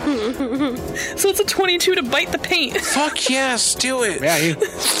 So it's a 22 to bite the paint. Fuck yes, do it. Yeah, you.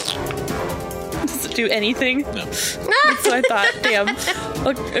 Does it do anything? No. That's what I thought. Damn.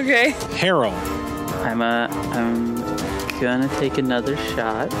 Okay. Harold. I'm gonna take another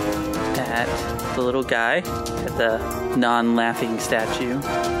shot at the little guy, at the non-laughing statue.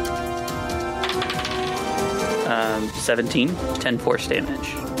 17, 10 force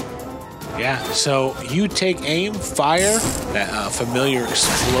damage. Yeah, so you take aim, fire, that familiar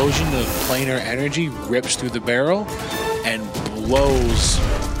explosion of planar energy rips through the barrel and blows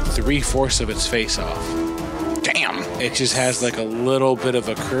 3/4 of its face off. Damn. It just has like a little bit of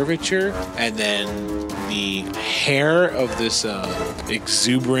a curvature, and then the hair of this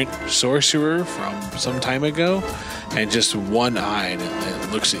exuberant sorcerer from some time ago, and just one eye, and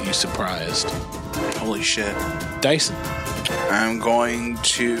it looks at you surprised. Holy shit. Dyson. I'm going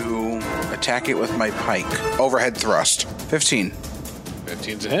to attack it with my pike. Overhead thrust. 15.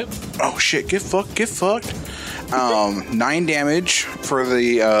 15's a hit. Oh shit, get fucked. 9 damage for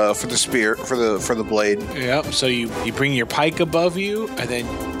the spear, for the blade. Yep, so you bring your pike above you, and then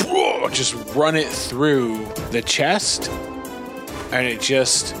just run it through the chest, and it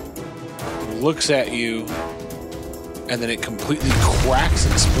just looks at you, and then it completely cracks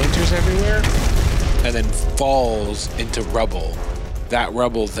and splinters everywhere, and then falls into rubble. That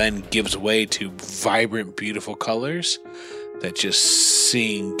rubble then gives way to vibrant, beautiful colors that just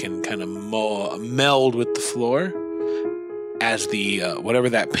sink and kind of meld with the floor as the whatever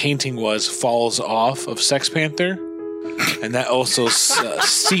that painting was falls off of Sex Panther, and that also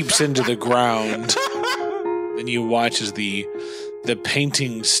seeps into the ground. And you watch as the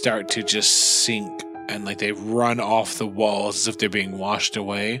paintings start to just sink, and like they run off the walls as if they're being washed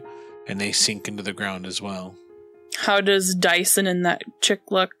away, and they sink into the ground as well. How does Dyson and that chick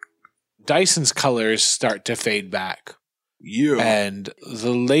look? Dyson's colors start to fade back. Yeah. And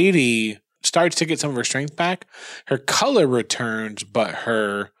the lady starts to get some of her strength back. Her color returns, but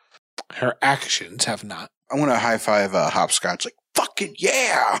her actions have not. I want to high five Hopscotch. Like, fucking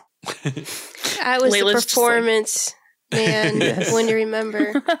yeah. I was Layla's the just performance man. Yes. When you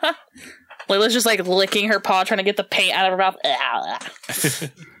remember. Layla's just like licking her paw, trying to get the paint out of her mouth.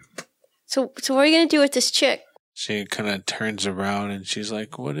 So what are you gonna do with this chick? She kind of turns around and she's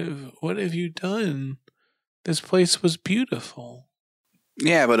like, what have you done? This place was beautiful.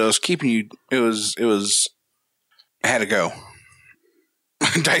 Yeah, but it was keeping you. It was. I had to go.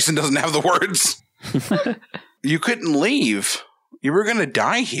 Dyson doesn't have the words. You couldn't leave. You were going to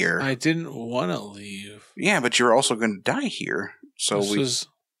die here. I didn't want to leave. Yeah, but you're also going to die here. So This was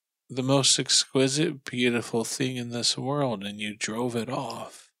the most exquisite, beautiful thing in this world, and you drove it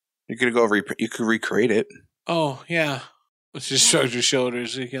off. you could go. You could recreate it. Oh, yeah. She shrugs her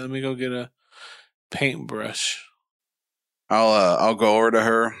shoulders. Okay, let me go get a paintbrush. I'll go over to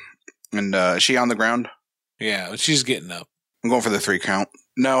her, and is she on the ground? Yeah, she's getting up. I'm going for the 3 count.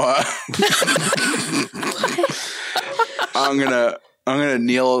 No, I'm gonna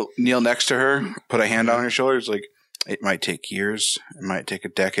kneel next to her, put a hand on her shoulders. Like, it might take years, it might take a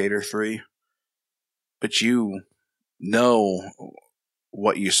decade or 3, but you know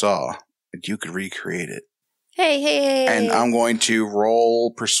what you saw, and you could recreate it. Hey. And I'm going to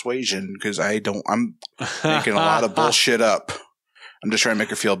roll persuasion because I'm making a lot of bullshit up. I'm just trying to make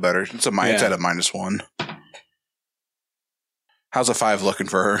her feel better. It's a mindset of -1. How's a 5 looking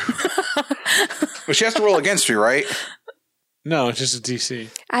for her? But she has to roll against me, right? No, it's just a DC.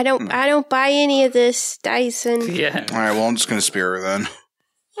 I don't buy any of this, Dyson. Yeah. All right, well, I'm just going to spear her then.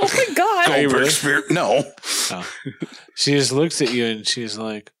 Oh my god! Hey, Goldberg really? spear? No. Oh. She just looks at you and she's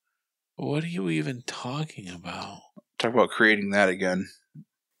like, what are you even talking about? Talk about creating that again.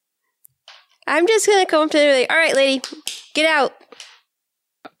 I'm just gonna come up to her like, all right, lady, get out.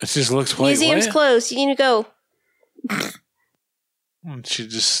 It just looks like Museum's closed. You need to go. And she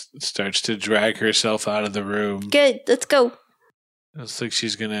just starts to drag herself out of the room. Good. Let's go. It's like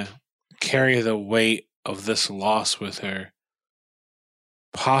she's going to carry the weight of this loss with her,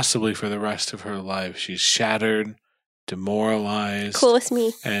 possibly for the rest of her life. She's shattered, demoralized. Cool with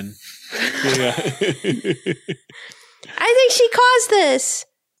me. And, yeah. I think she caused this.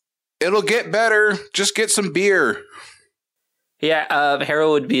 It'll get better. Just get some beer. Yeah,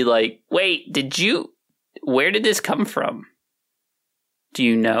 Harold would be like, wait, where did this come from? Do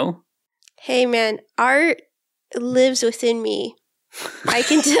you know? Hey, man, art lives within me. I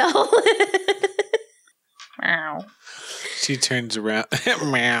can tell. Wow. She turns around.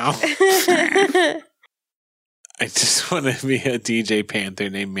 Meow. I just want to be a DJ Panther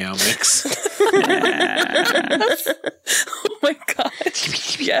named Meow Mix. Oh my god.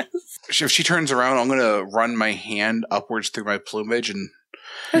 Yes. If she turns around, I'm going to run my hand upwards through my plumage and...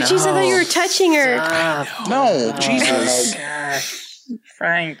 Oh, jeez, I thought you were touching her. No, Jesus. Oh, gosh.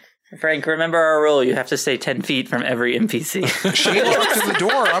 Frank, remember our rule. You have to stay 10 feet from every NPC. She walked to the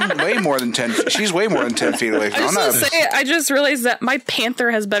door. I'm way more than 10 feet. She's way more than 10 feet away from me. I just realized that my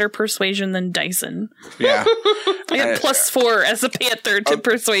panther has better persuasion than Dyson. Yeah. I had +4 as a panther to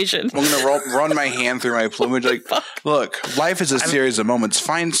persuasion. I'm going to run my hand through my plumage. Like, look, life is a series of moments.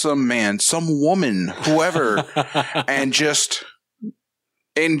 Find some man, some woman, whoever, and just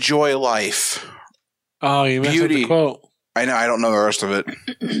enjoy life. Oh, you messed up the quote. I know. I don't know the rest of it.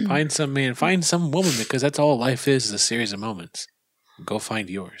 Find some man, find some woman, because that's all life is a series of moments. Go find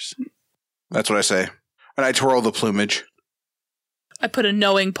yours. That's what I say. And I twirl the plumage. I put a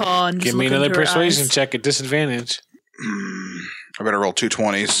knowing paw and Give just me look another into her persuasion eyes. check at disadvantage. I better roll 2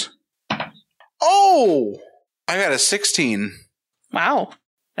 20s. Oh! I got a 16. Wow.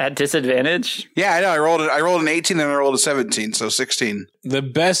 At disadvantage? Yeah, I know. I rolled an 18 and I rolled a 17, so 16. The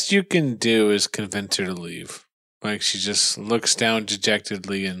best you can do is convince her to leave. Like, she just looks down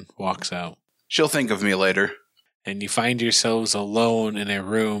dejectedly and walks out. She'll think of me later. And you find yourselves alone in a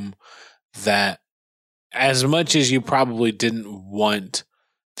room that, as much as you probably didn't want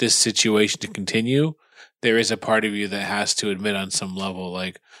this situation to continue, there is a part of you that has to admit on some level,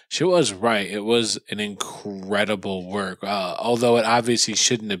 like, she was right. It was an incredible work. Although it obviously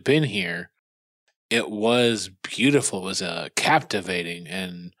shouldn't have been here, it was beautiful. It was captivating,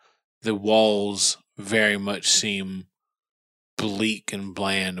 and the walls very much seem bleak and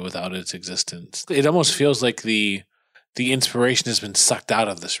bland without its existence. It almost feels like the inspiration has been sucked out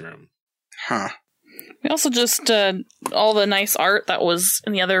of this room. Huh. We also just, all the nice art that was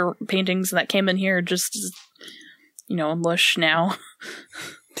in the other paintings that came in here just, mush now.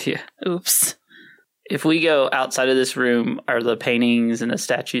 Yeah. Oops. If we go outside of this room, are the paintings and the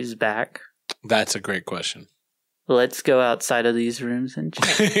statues back? That's a great question. Let's go outside of these rooms and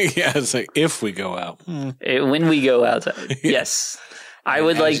check. Yeah, it's like if we go out. When we go outside. Yes. I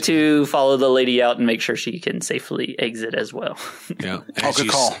would like to follow the lady out and make sure she can safely exit as well. Yeah. Good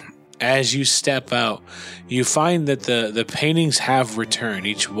call. As you step out, you find that the paintings have returned.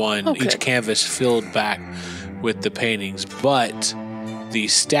 Each canvas filled back with the paintings, but the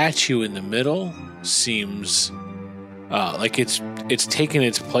statue in the middle seems like it's taken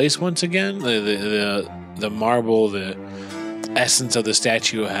its place once again. The marble, the essence of the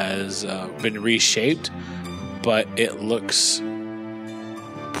statue has been reshaped, but it looks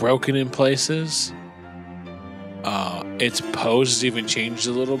broken in places. Its pose has even changed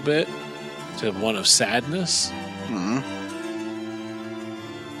a little bit to one of sadness. Mm-hmm.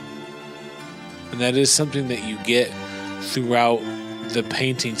 And that is something that you get throughout the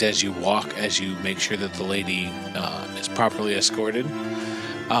paintings as you walk, as you make sure that the lady is properly escorted.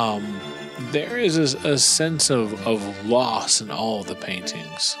 There is a sense of loss in all of the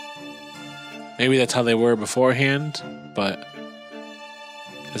paintings. Maybe that's how they were beforehand, but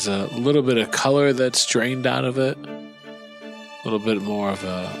there's a little bit of color that's drained out of it. A little bit more of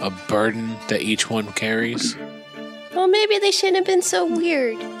a burden that each one carries. Well, maybe they shouldn't have been so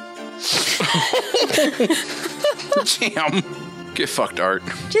weird. Damn. Get fucked, Art.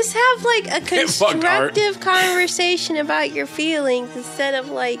 Just have like a constructive conversation about your feelings instead of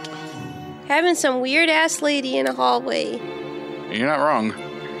like having some weird ass lady in a hallway. You're not wrong.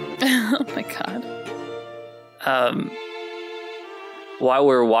 Oh my god. While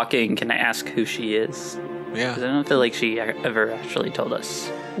we're walking, can I ask who she is? Yeah. 'Cause I don't feel like she ever actually told us.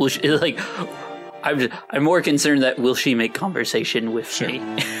 Will she, like, I'm more concerned that will she make conversation with me?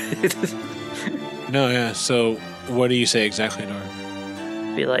 No, yeah. So, what do you say exactly,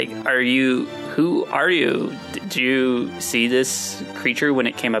 Nora? Be like, who are you? Did you see this creature when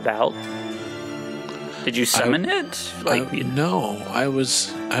it came about? Did you summon it? No, I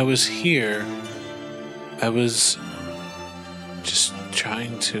was here. I was just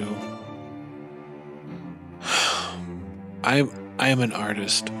trying to. I am an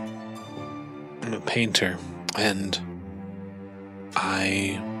artist. I'm a painter, and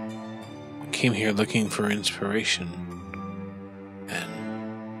I came here looking for inspiration. And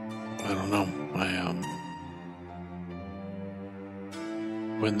I don't know.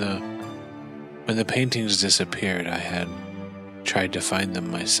 When the paintings disappeared, I had tried to find them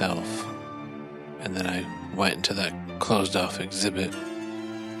myself. And then I went into that closed off exhibit,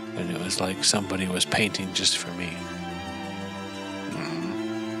 and it was like somebody was painting just for me.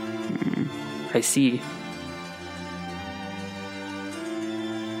 I see.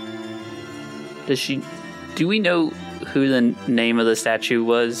 Do we know who the name of the statue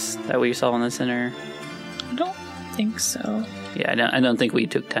was that we saw in the center? I don't think so. Yeah, I don't think we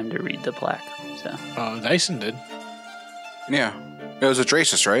took time to read the plaque. So Dyson did. Yeah. It was a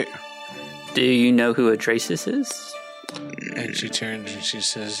Dracis, right? do you know who Adrasis is? And she turns and she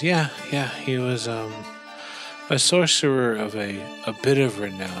says, yeah, he was a sorcerer of a bit of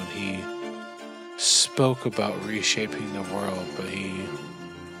renown. He spoke about reshaping the world, but he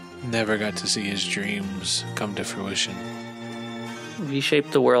never got to see his dreams come to fruition.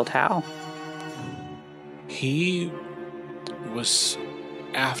 Reshape the world how? He was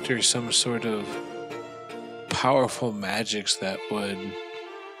after some sort of powerful magics that would...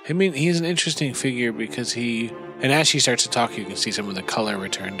 I mean, he's an interesting figure because he... And as she starts to talk, you can see some of the color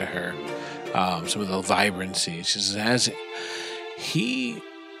return to her. Some of the vibrancy. She says, he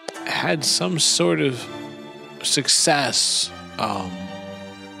had some sort of success.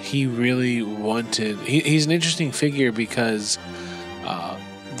 He really wanted... He's an interesting figure because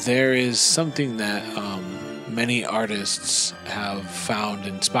there is something that many artists have found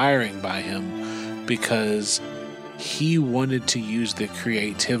inspiring by him, because he wanted to use the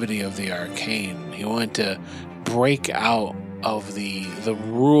creativity of the arcane. He wanted to break out of the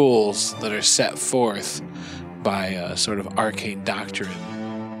rules that are set forth by a sort of arcane doctrine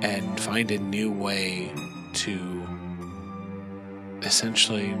and find a new way to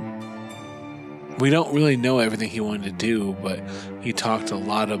essentially... We don't really know everything he wanted to do, but he talked a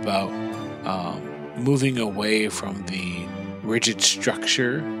lot about moving away from the rigid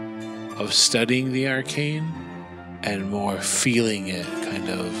structure of studying the arcane and more feeling it, kind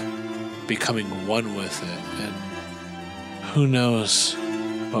of becoming one with it. And who knows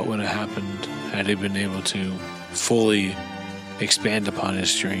what would have happened had he been able to fully expand upon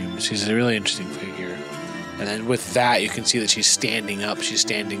his dreams. He's a really interesting figure. And then with that, you can see that she's standing up, she's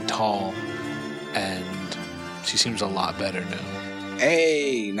standing tall, and she seems a lot better now.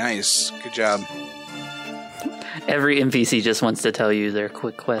 Hey, nice. Good job. Every NPC just wants to tell you their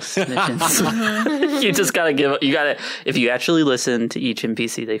quick quest missions. You just gotta if you actually listen to each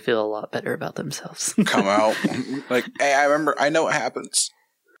NPC, they feel a lot better about themselves. Come out. Like, hey, I know what happens.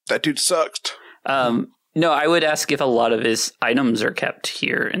 That dude sucked. No, I would ask if a lot of his items are kept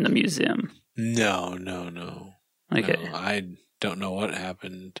here in the museum. No. Okay. No, I don't know what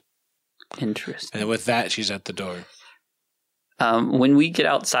happened. Interesting. And with that, she's at the door. When we get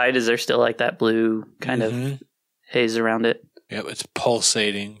outside, is there still like that blue kind of haze around it? Yep, it's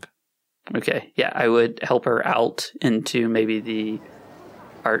pulsating. Okay, yeah, I would help her out into maybe the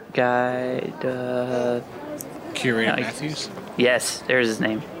art guide. Kyrian Matthews? Yes, there's his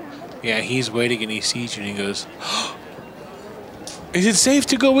name. Yeah, he's waiting and he sees you and he goes, is it safe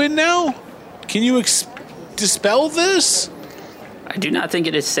to go in now? Can you dispel this? I do not think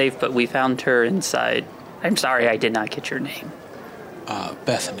it is safe, but we found her inside. I'm sorry I did not get your name.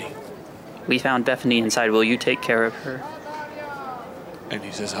 Bethany. We found Bethany inside. Will you take care of her? And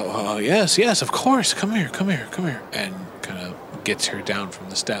he says, yes, of course. Come here. And kind of gets her down from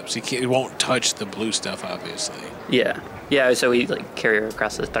the steps. He won't touch the blue stuff, obviously. Yeah, so we like carry her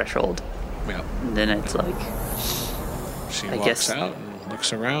across the threshold. Yeah. And then it's like... She walks out and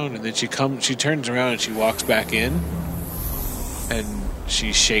looks around, and then she turns around and she walks back in, and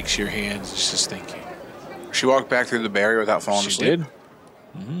she shakes your hands and she says, thank you. She walked back through the barrier without falling asleep. She did.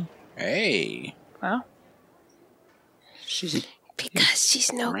 Mm-hmm. Hey. Wow. Because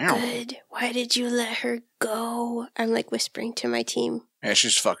she's no good. Why did you let her go? I'm like whispering to my team. Yeah,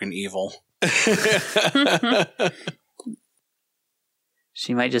 she's fucking evil.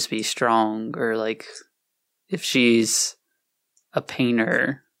 She might just be strong, or like if she's a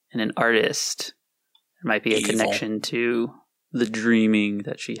painter and an artist, there might be a connection to the dreaming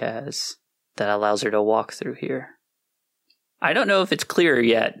that she has that allows her to walk through here. I don't know if it's clear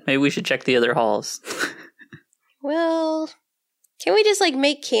yet. Maybe we should check the other halls. Well, can we just like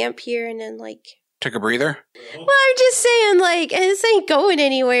make camp here and then like take a breather? Well, I'm just saying, like, this ain't going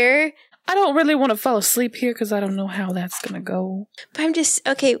anywhere. I don't really want to fall asleep here because I don't know how that's going to go. But I'm just,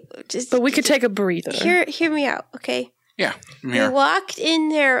 okay. But we could take a breather. Hear me out, okay? Yeah. We walked in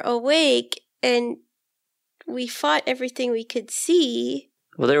there awake and we fought everything we could see.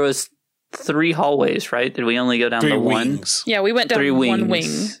 Well, there was 3 hallways, right? Did we only go down 3 the wings. Yeah, we went down 3 wings. 1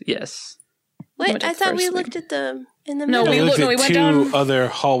 wing. Yes. What? I thought we looked at them in the No, middle. we went 2 down other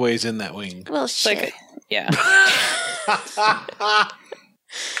hallways in that wing. Well, shit. Like, yeah.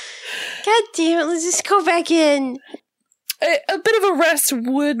 God damn it, let's just go back in. A bit of a rest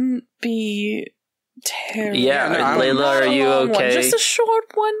wouldn't be terrible. Yeah, Layla, are you okay? Just a short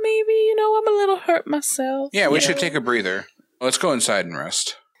one, maybe. I'm a little hurt myself. Yeah, we should take a breather. Let's go inside and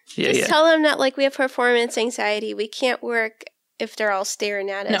rest. Yeah, Just tell them that, like, we have performance anxiety. We can't work if they're all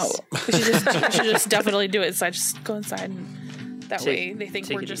staring at us. No, we should just definitely do it inside. Just go inside, and that way they think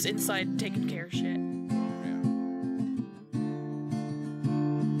we're just inside taking care of shit.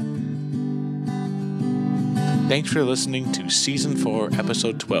 Thanks for listening to Season 4,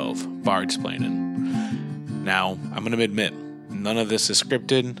 Episode 12, Bardsplaining. Now, I'm going to admit, none of this is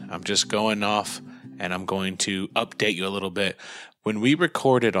scripted. I'm just going off, and I'm going to update you a little bit. When we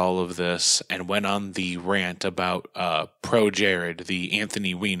recorded all of this and went on the rant about Pro Jared, the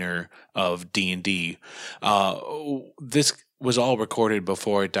Anthony Weiner of D&D, this was all recorded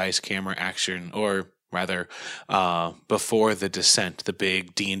before Dice Camera Action, or rather, before the Descent, the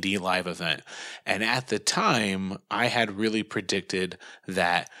big D&D live event. And at the time, I had really predicted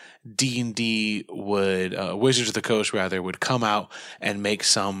that D&D would, Wizards of the Coast rather, would come out and make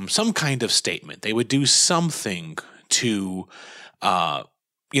some kind of statement. They would do something to,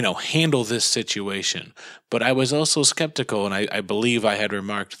 handle this situation. But I was also skeptical, and I believe I had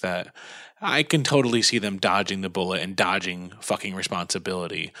remarked that I can totally see them dodging the bullet and dodging fucking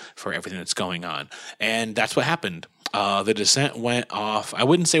responsibility for everything that's going on. And that's what happened. The Descent went off, I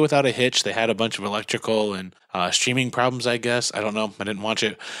wouldn't say without a hitch. They had a bunch of electrical and streaming problems, I guess. I don't know. I didn't watch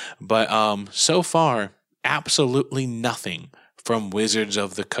it. But so far, absolutely nothing from Wizards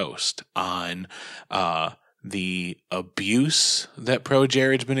of the Coast on the abuse that Pro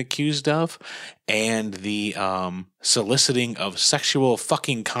Jared's been accused of and the soliciting of sexual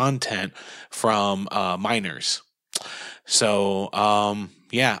fucking content from minors. So,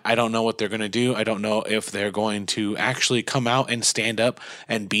 I don't know what they're going to do. I don't know if they're going to actually come out and stand up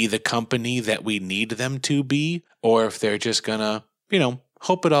and be the company that we need them to be, or if they're just going to,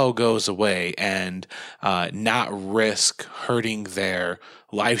 hope it all goes away and not risk hurting their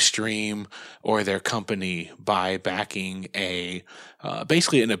live stream or their company by backing a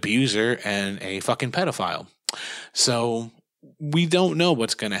basically an abuser and a fucking pedophile. So we don't know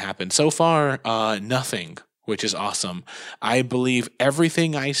what's going to happen. So far, nothing which is awesome. I believe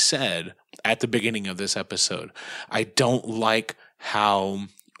everything I said at the beginning of this episode. I don't like how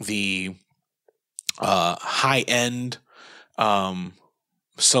the high-end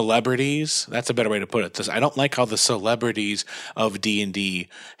celebrities, that's a better way to put it. I don't like how the celebrities of D&D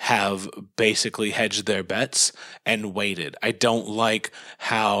have basically hedged their bets and waited. I don't like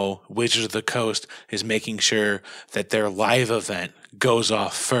how Wizards of the Coast is making sure that their live event goes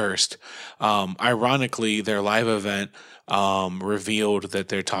off first. Ironically, their live event revealed that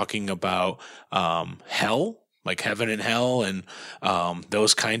they're talking about hell, like heaven and hell, and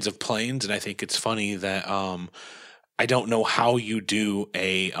those kinds of planes. And I think it's funny that I don't know how you do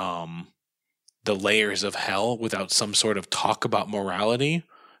the layers of hell without some sort of talk about morality.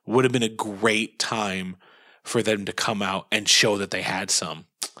 Would have been a great time for them to come out and show that they had some.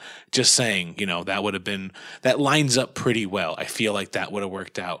 Just saying, that lines up pretty well. I feel like that would have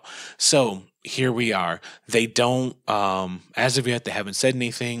worked out. So here we are. They don't, as of yet, they haven't said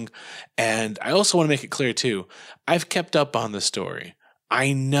anything. And I also want to make it clear too, I've kept up on the story.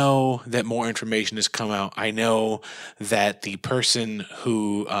 I know that more information has come out. I know that the person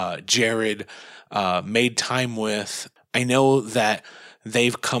who Jared made time with, I know that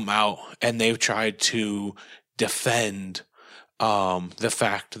they've come out and they've tried to defend the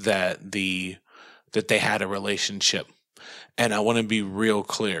fact that they had a relationship. And I want to be real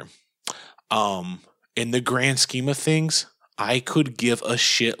clear. In the grand scheme of things, I could give a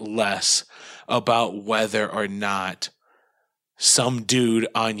shit less about whether or not some dude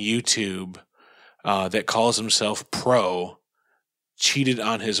on YouTube that calls himself pro cheated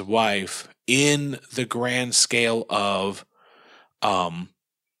on his wife in the grand scale of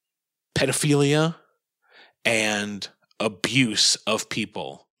pedophilia and abuse of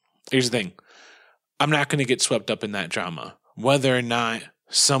people. Here's the thing. I'm not going to get swept up in that drama. Whether or not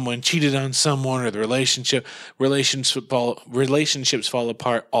someone cheated on someone or the relationships fall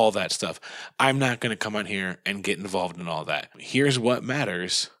apart, all that stuff. I'm not going to come out here and get involved in all that. Here's what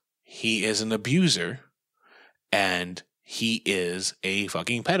matters. He is an abuser and he is a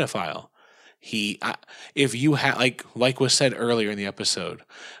fucking pedophile. If you have, like was said earlier in the episode,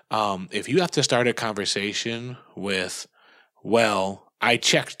 if you have to start a conversation with, well, I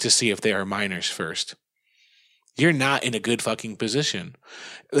checked to see if they are minors first, you're not in a good fucking position.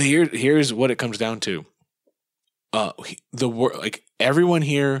 Here's what it comes down to. Everyone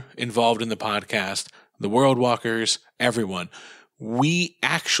here involved in the podcast, the World Walkers, everyone, we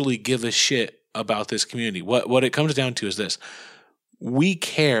actually give a shit about this community. What it comes down to is this. We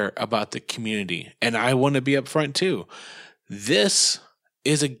care about the community, and I want to be upfront too. This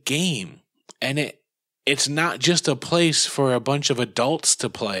is a game, and it's not just a place for a bunch of adults to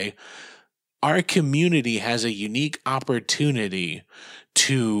play. Our community has a unique opportunity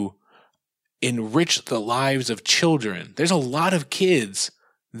to enrich the lives of children. There's a lot of kids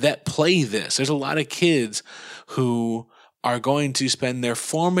that play this. There's a lot of kids who are going to spend their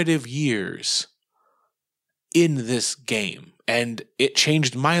formative years in this game. And it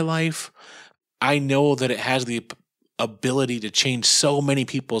changed my life. I know that it has the ability to change so many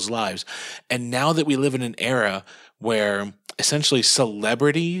people's lives. And now that we live in an era where essentially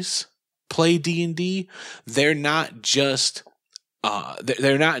celebrities play D&D, they're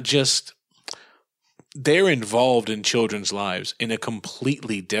involved in children's lives in a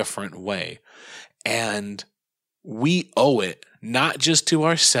completely different way. And we owe it not just to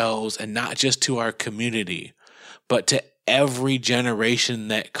ourselves and not just to our community, but to every generation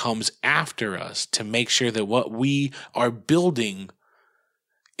that comes after us to make sure that what we are building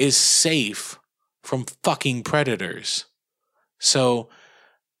is safe from fucking predators. So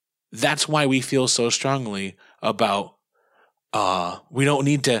that's why we feel so strongly about we don't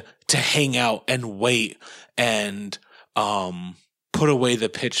need to hang out and wait and put away the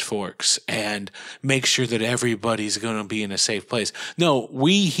pitchforks and make sure that everybody's going to be in a safe place. No,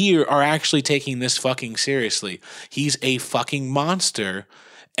 we here are actually taking this fucking seriously. He's a fucking monster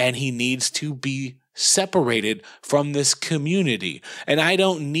and he needs to be separated from this community. And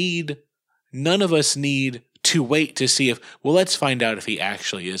none of us need to wait to see let's find out if he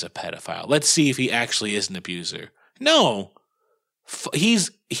actually is a pedophile. Let's see if he actually is an abuser. No,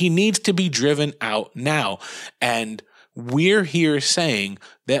 he needs to be driven out now. And we're here saying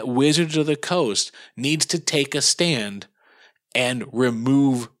that Wizards of the Coast needs to take a stand and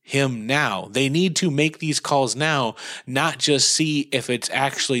remove him now. They need to make these calls now, not just see if it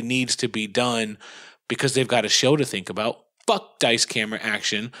actually needs to be done because they've got a show to think about. Fuck dice camera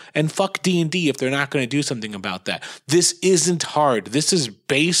action and fuck D&D if they're not going to do something about that. This isn't hard. This is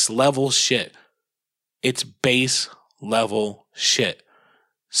base level shit. It's base level shit.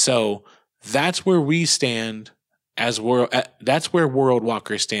 So that's where we stand as world. That's where World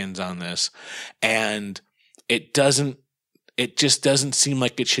Walker stands on this. And it just doesn't seem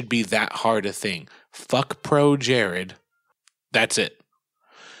like it should be that hard a thing. Fuck Pro Jared. That's it.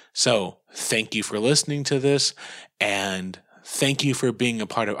 So thank you for listening to this, and thank you for being a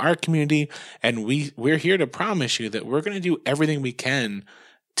part of our community. And we're here to promise you that we're going to do everything we can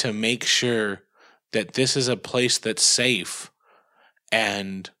to make sure that this is a place that's safe.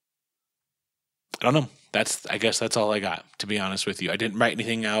 And I don't know. I guess that's all I got, to be honest with you. I didn't write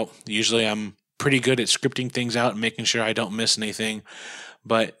anything out. Usually I'm pretty good at scripting things out and making sure I don't miss anything.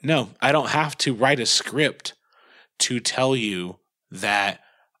 But no, I don't have to write a script to tell you that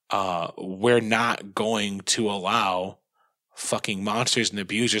we're not going to allow fucking monsters and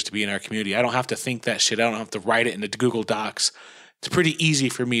abusers to be in our community. I don't have to think that shit. I don't have to write it into Google Docs. It's pretty easy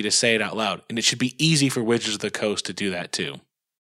for me to say it out loud. And it should be easy for Wizards of the Coast to do that too.